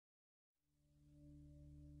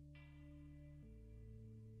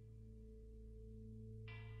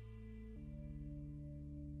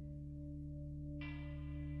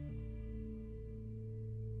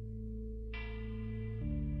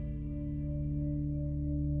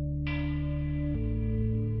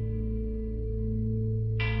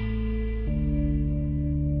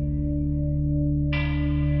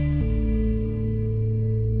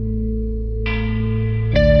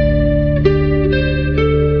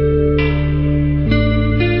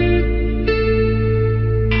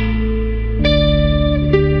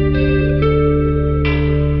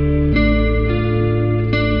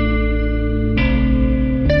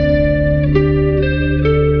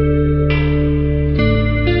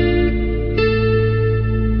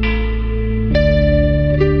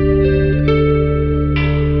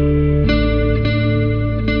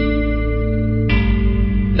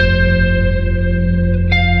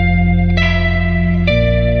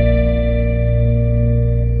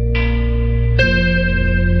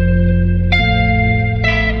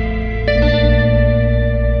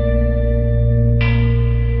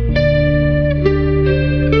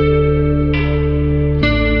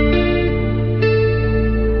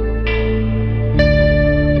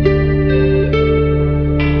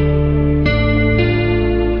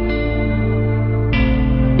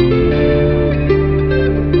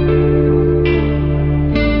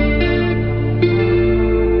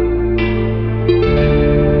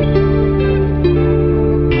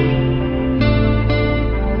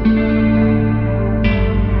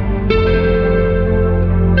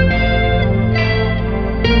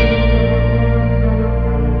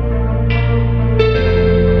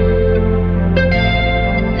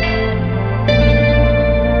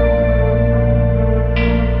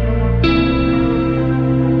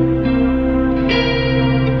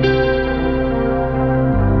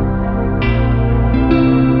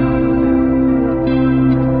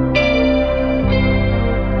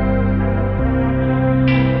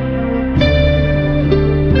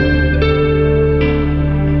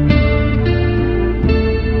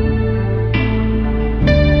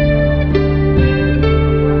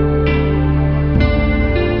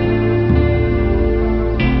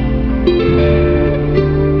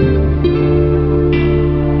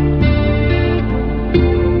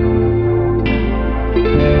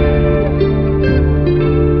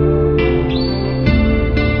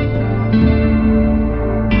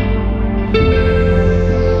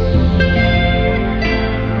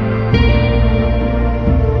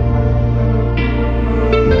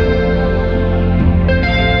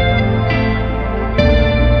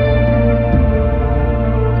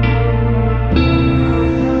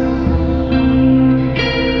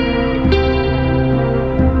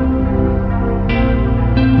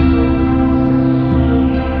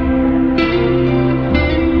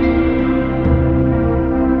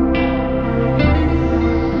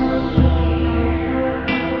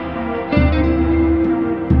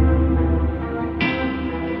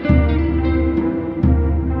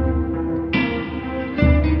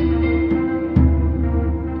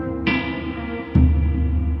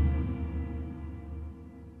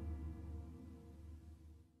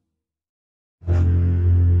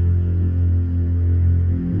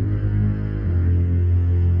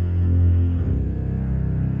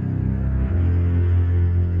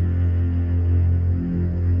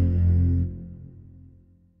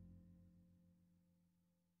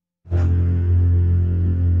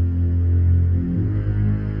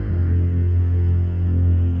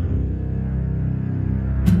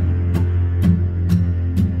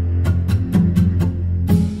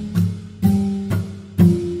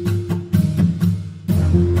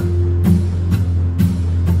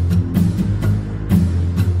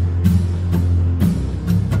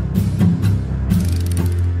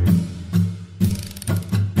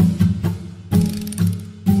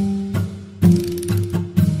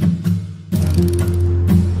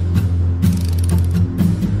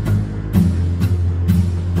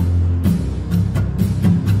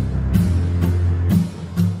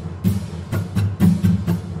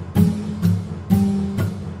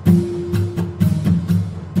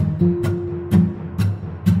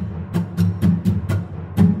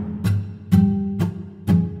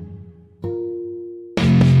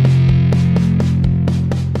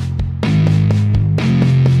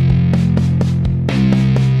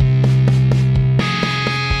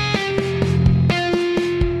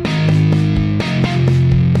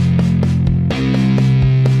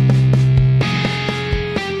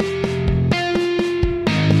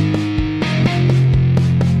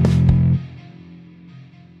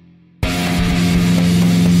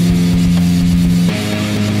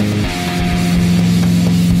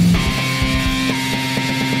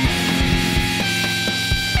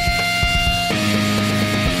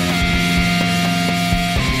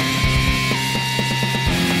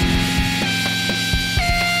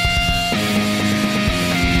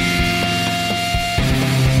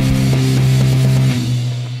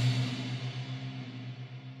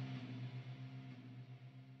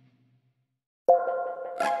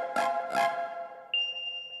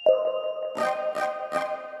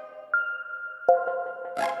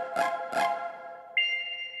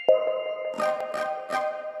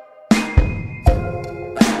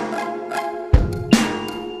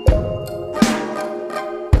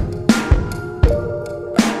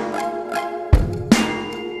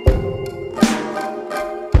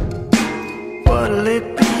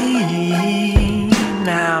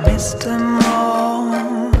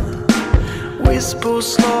 more. Whisper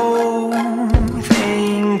slow,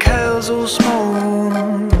 think curls or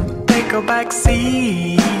smoke. Take a back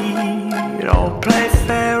seat or play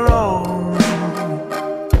Pharaoh.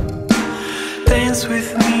 Dance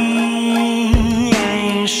with me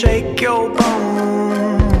and shake your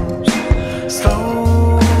bones.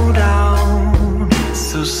 Slow down,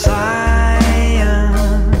 it's a science.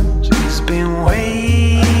 It's been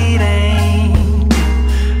waiting,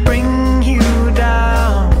 bring you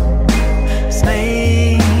down.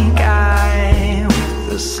 Snake eye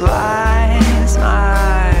with a sly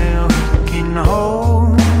smile. Can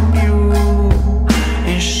hold you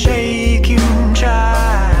and shake you, child.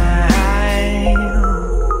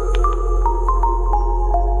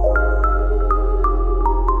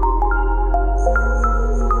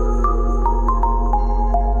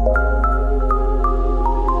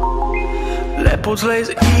 Leopards lays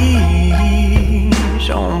each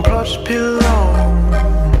on plush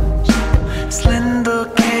pillows. Slender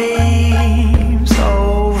caves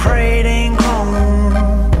of raiding clone.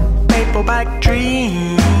 Paperback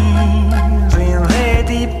dreams in their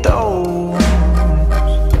deep doors.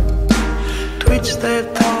 Twitch their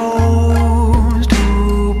toes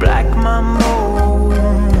to black mambo.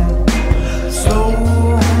 Slow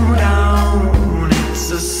down,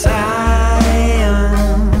 it's a science.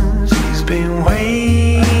 He's been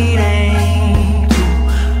waiting to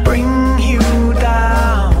bring you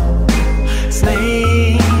down.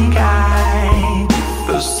 Snake eye,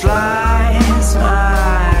 the sly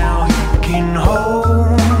smile. He can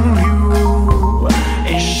hold you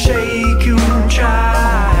and shake you, child.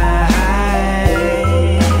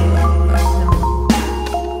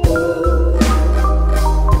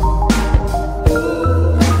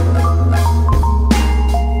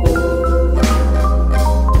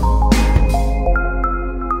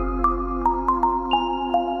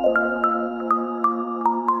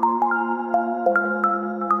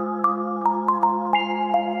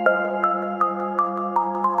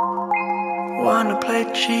 Wanna play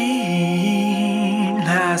cheat,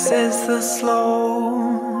 now says the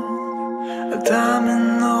slow. A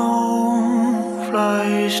domino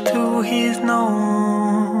flies to his nose.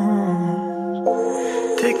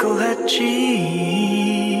 Tickle that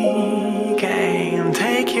cheek and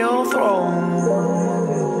take your throne.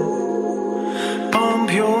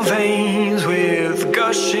 Pump your veins with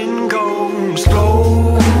gushing gold.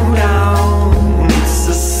 Slow down, it's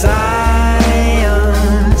a science.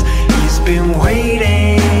 He's been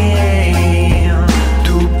waiting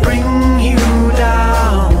to bring you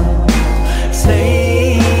down.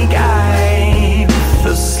 Snake eye with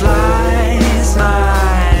a sly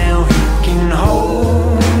smile. He can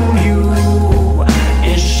hold you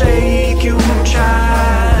and shake you, child.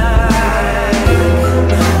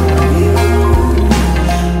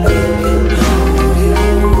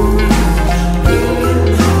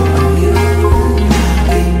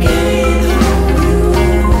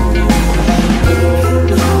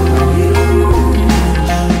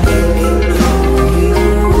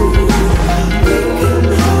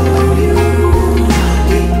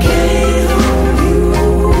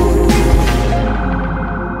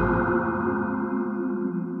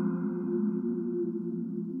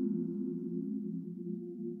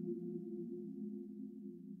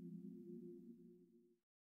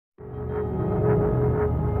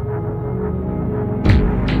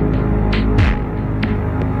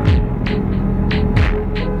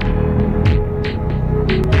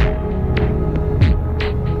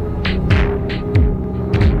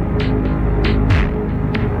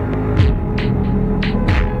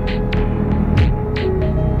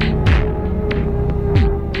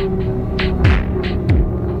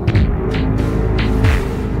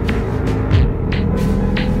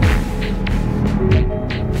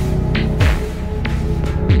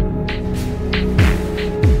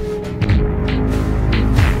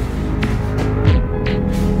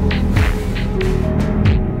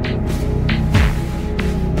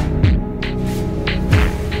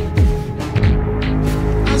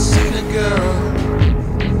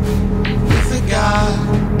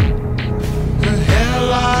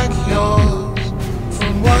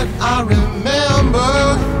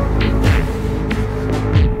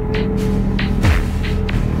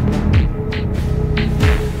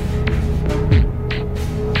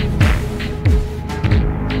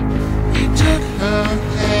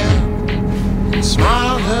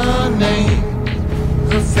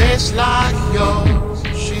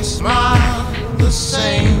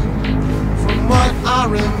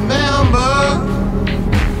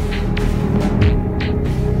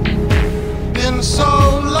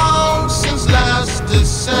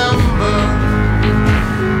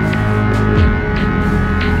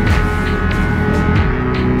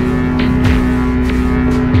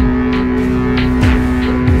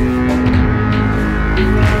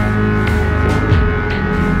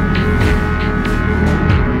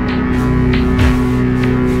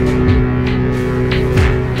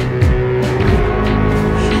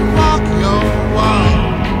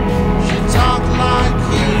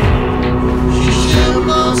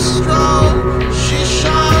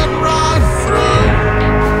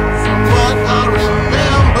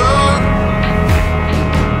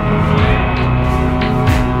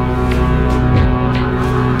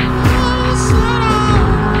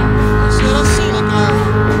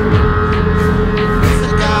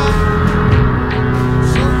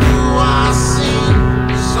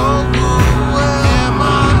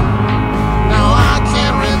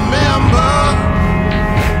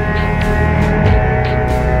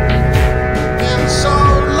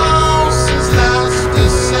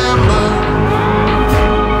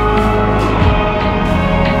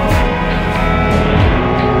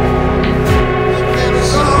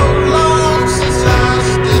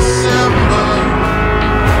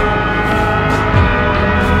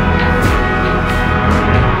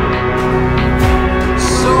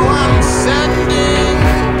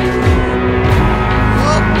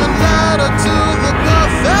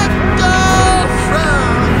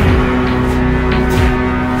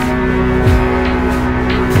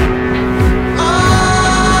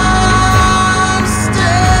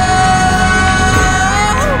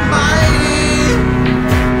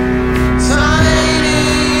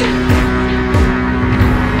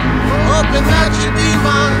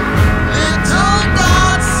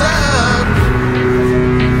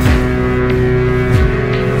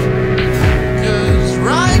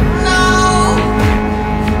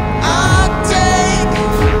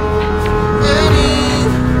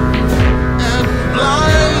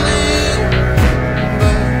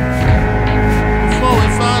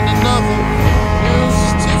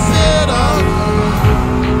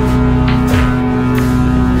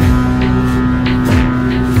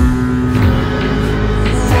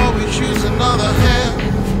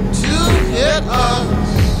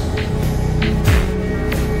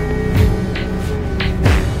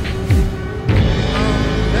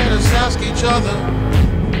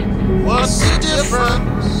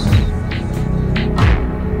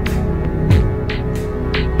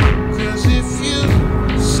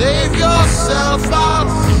 yourself, I'll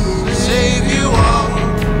save you all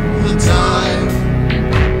the time.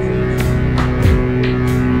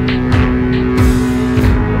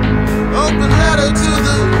 Open letter to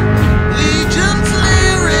the legions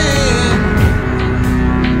leering.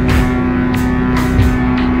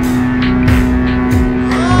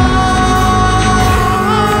 Oh,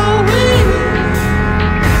 we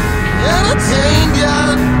entertain ya.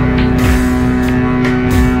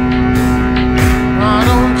 Why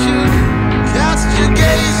don't you cast your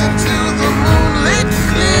gaze into the moonlit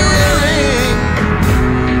clearing?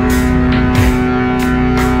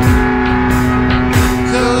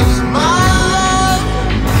 'Cause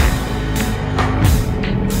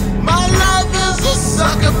my love is a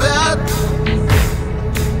sucker bat.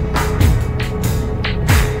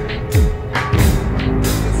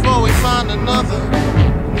 Before we find another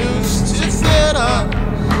noose to fit us.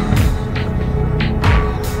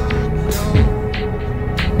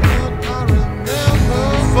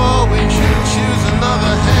 Before we should choose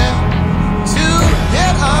another hand to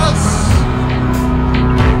hit us.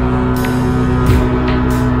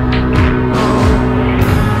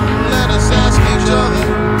 Let us ask each other,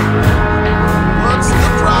 what's the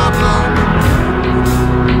problem?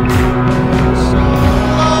 So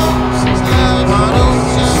long since last. Why don't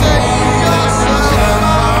you save yourself?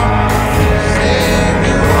 Save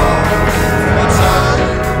you all the time.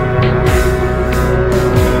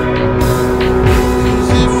 'Cause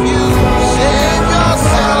if you save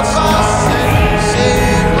yourself, I'll save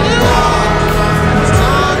you all the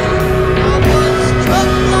time. I was struck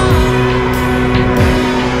blind.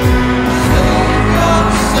 Save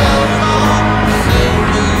yourself, I'll save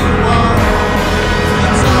you all the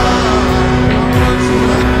time. I was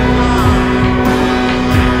struck blind.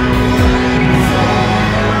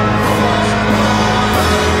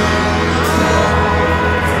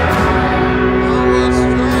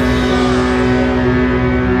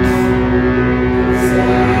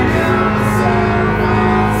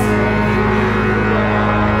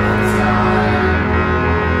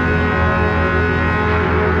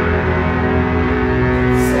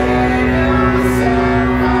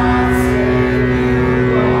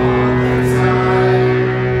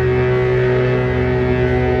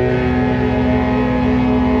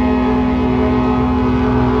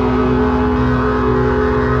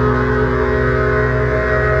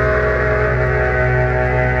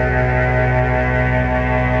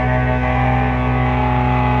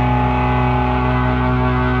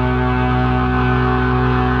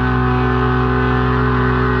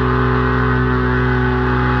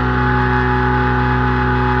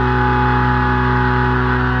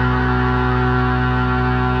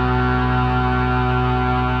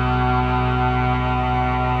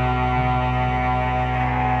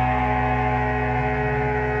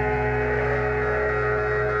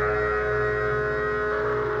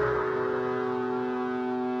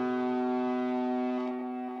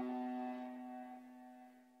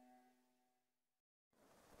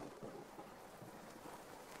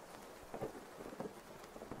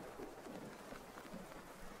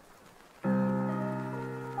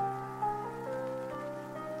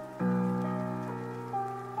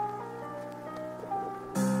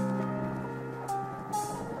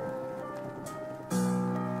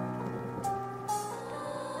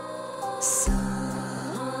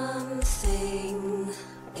 Something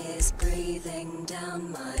is breathing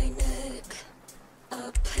down my neck.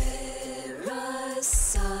 A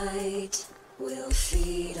parasite will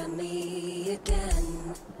feed on me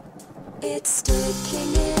again. It's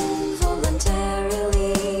sticking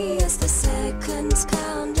involuntarily as the seconds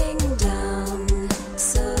counting down,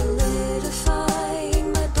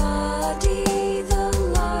 solidifying my body. The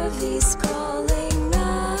larvae's crawling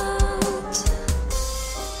out.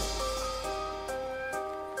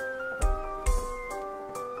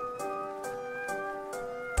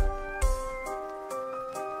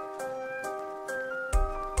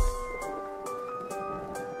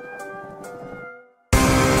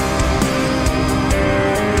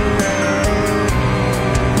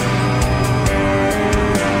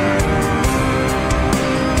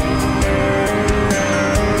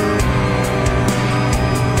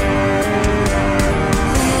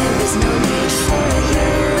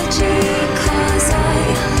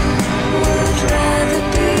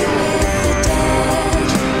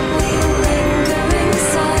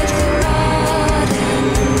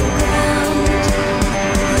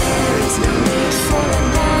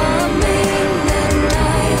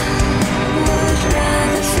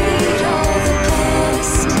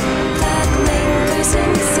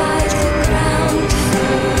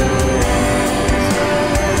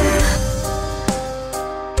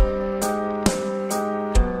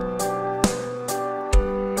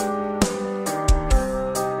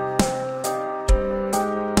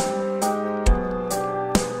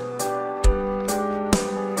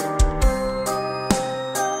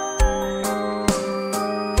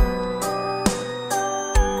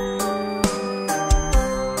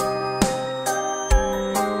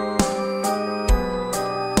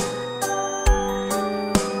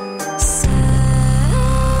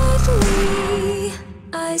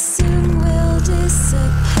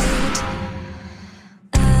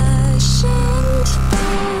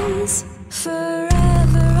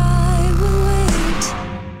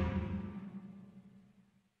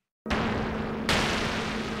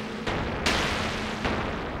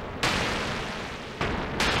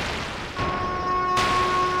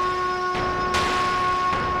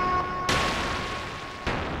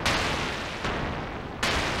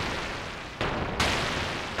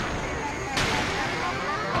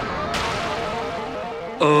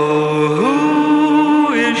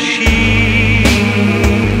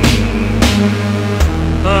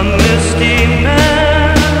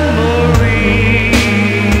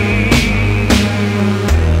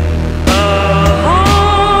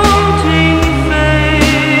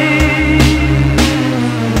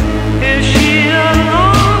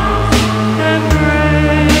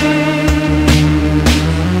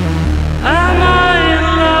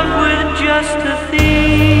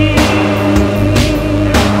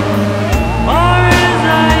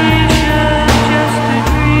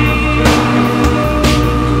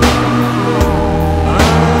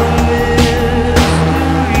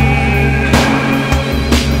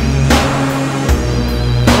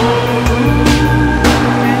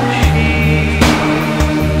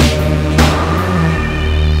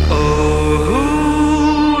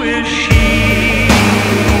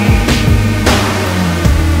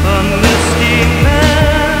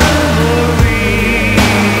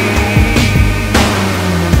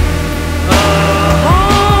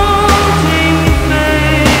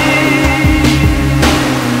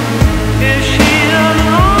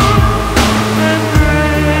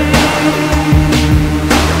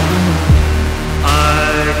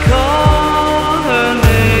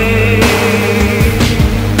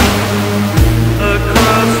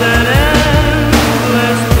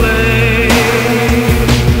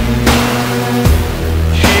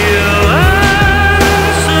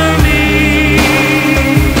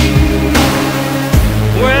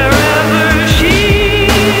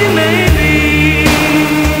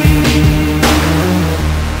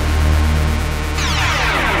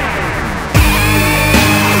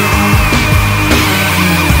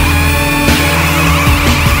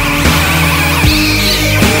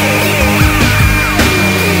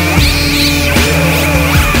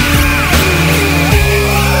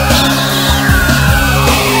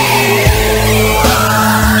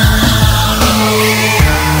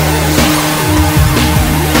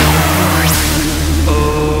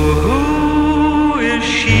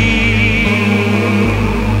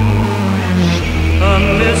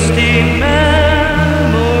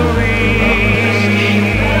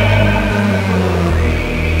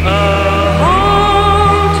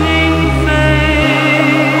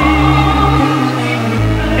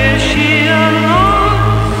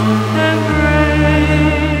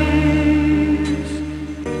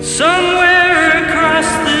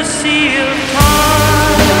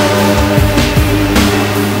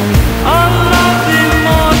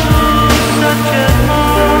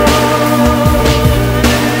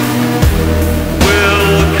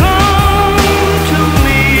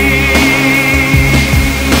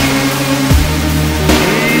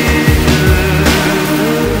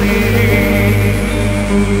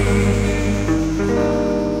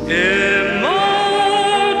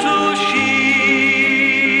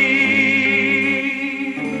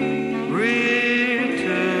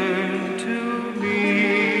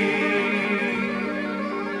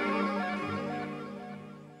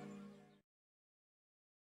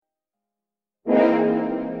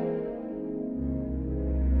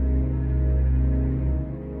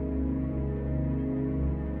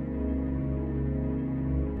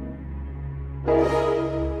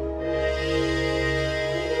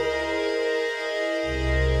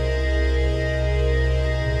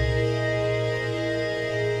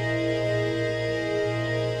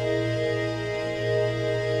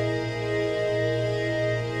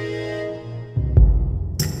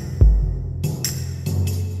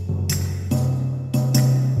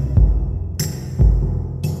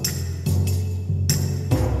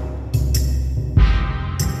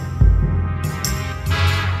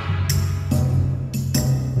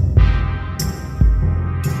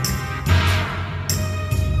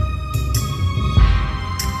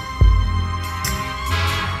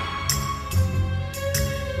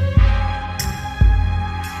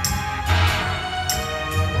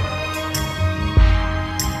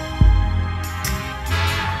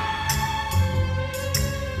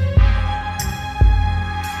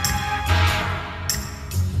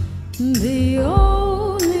 The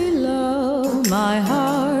only love my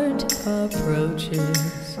heart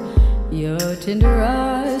approaches, your tender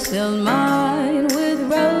eyes fill mine with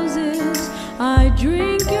roses. I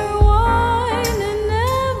drink your wine and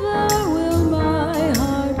never will my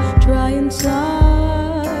heart dry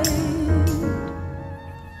inside.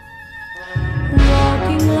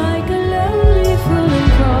 Walking like a lonely fool in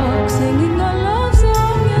Prague, singing a love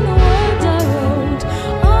song in the words I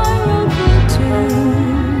wrote for two.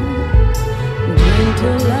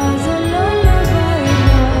 Gentle as a lullaby at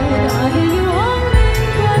night, I hear you humming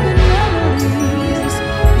private melodies.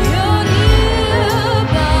 You're near,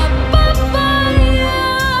 ba ba ba, yeah.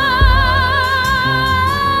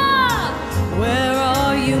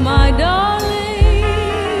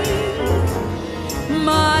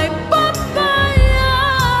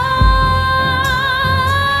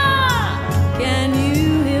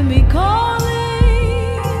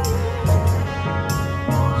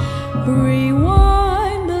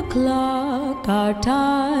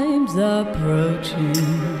 approaching.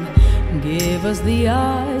 Give us the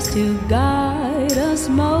eyes to guide us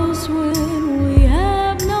most when we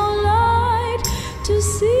have no light to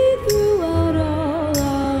see throughout all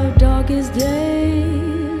our darkest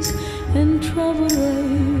days and troubled ways.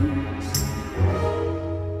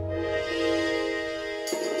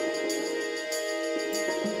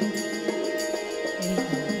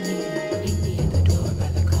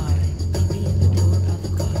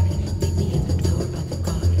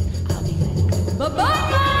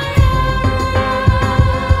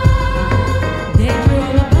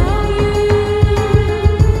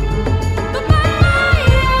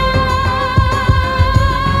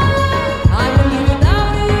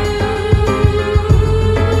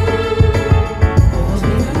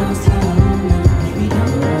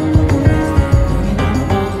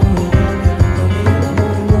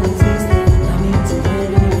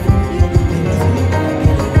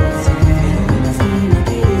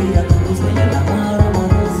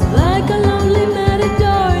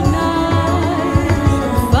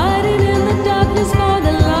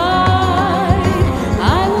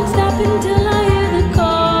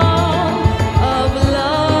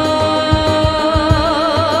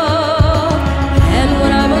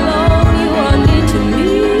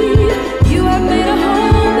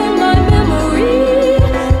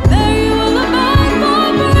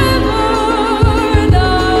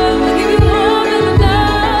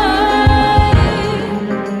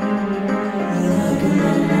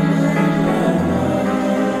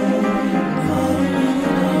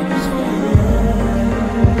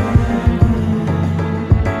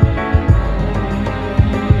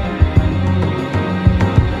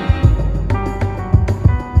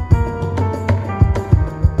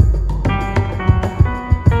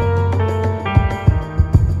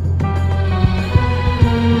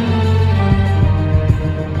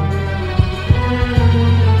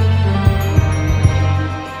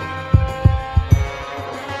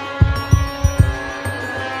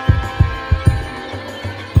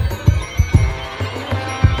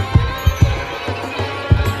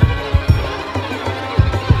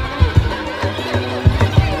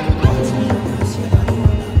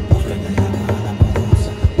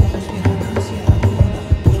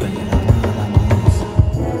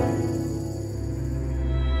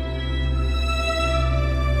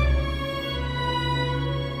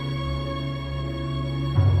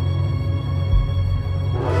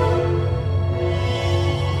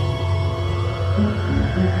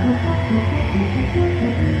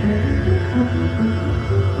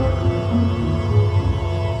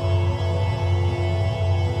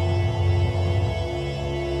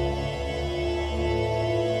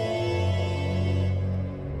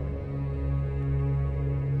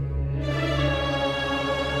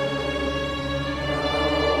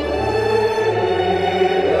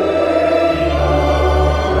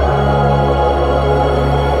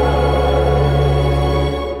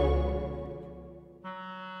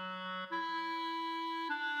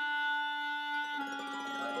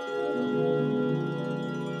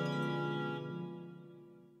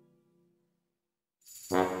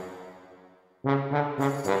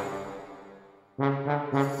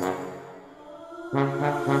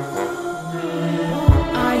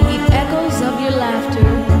 I hear echoes of your laughter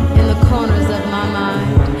in the corners of my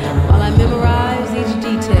mind, while I memorize each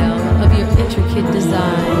detail of your intricate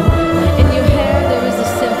design. In your hair there is a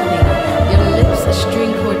symphony, your lips a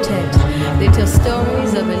string quartet. They tell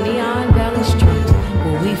stories of a neon valley street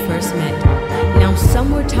where we first met. Now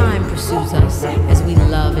somewhere time pursues us as we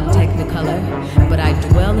love in technicolor, but I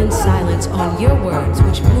dwell in silence on your words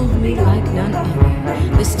which move me like none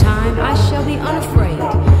other. This time I shall be unafraid,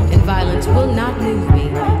 and violence will not move me.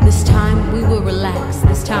 This time we will relax,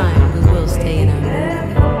 this time we will stay in our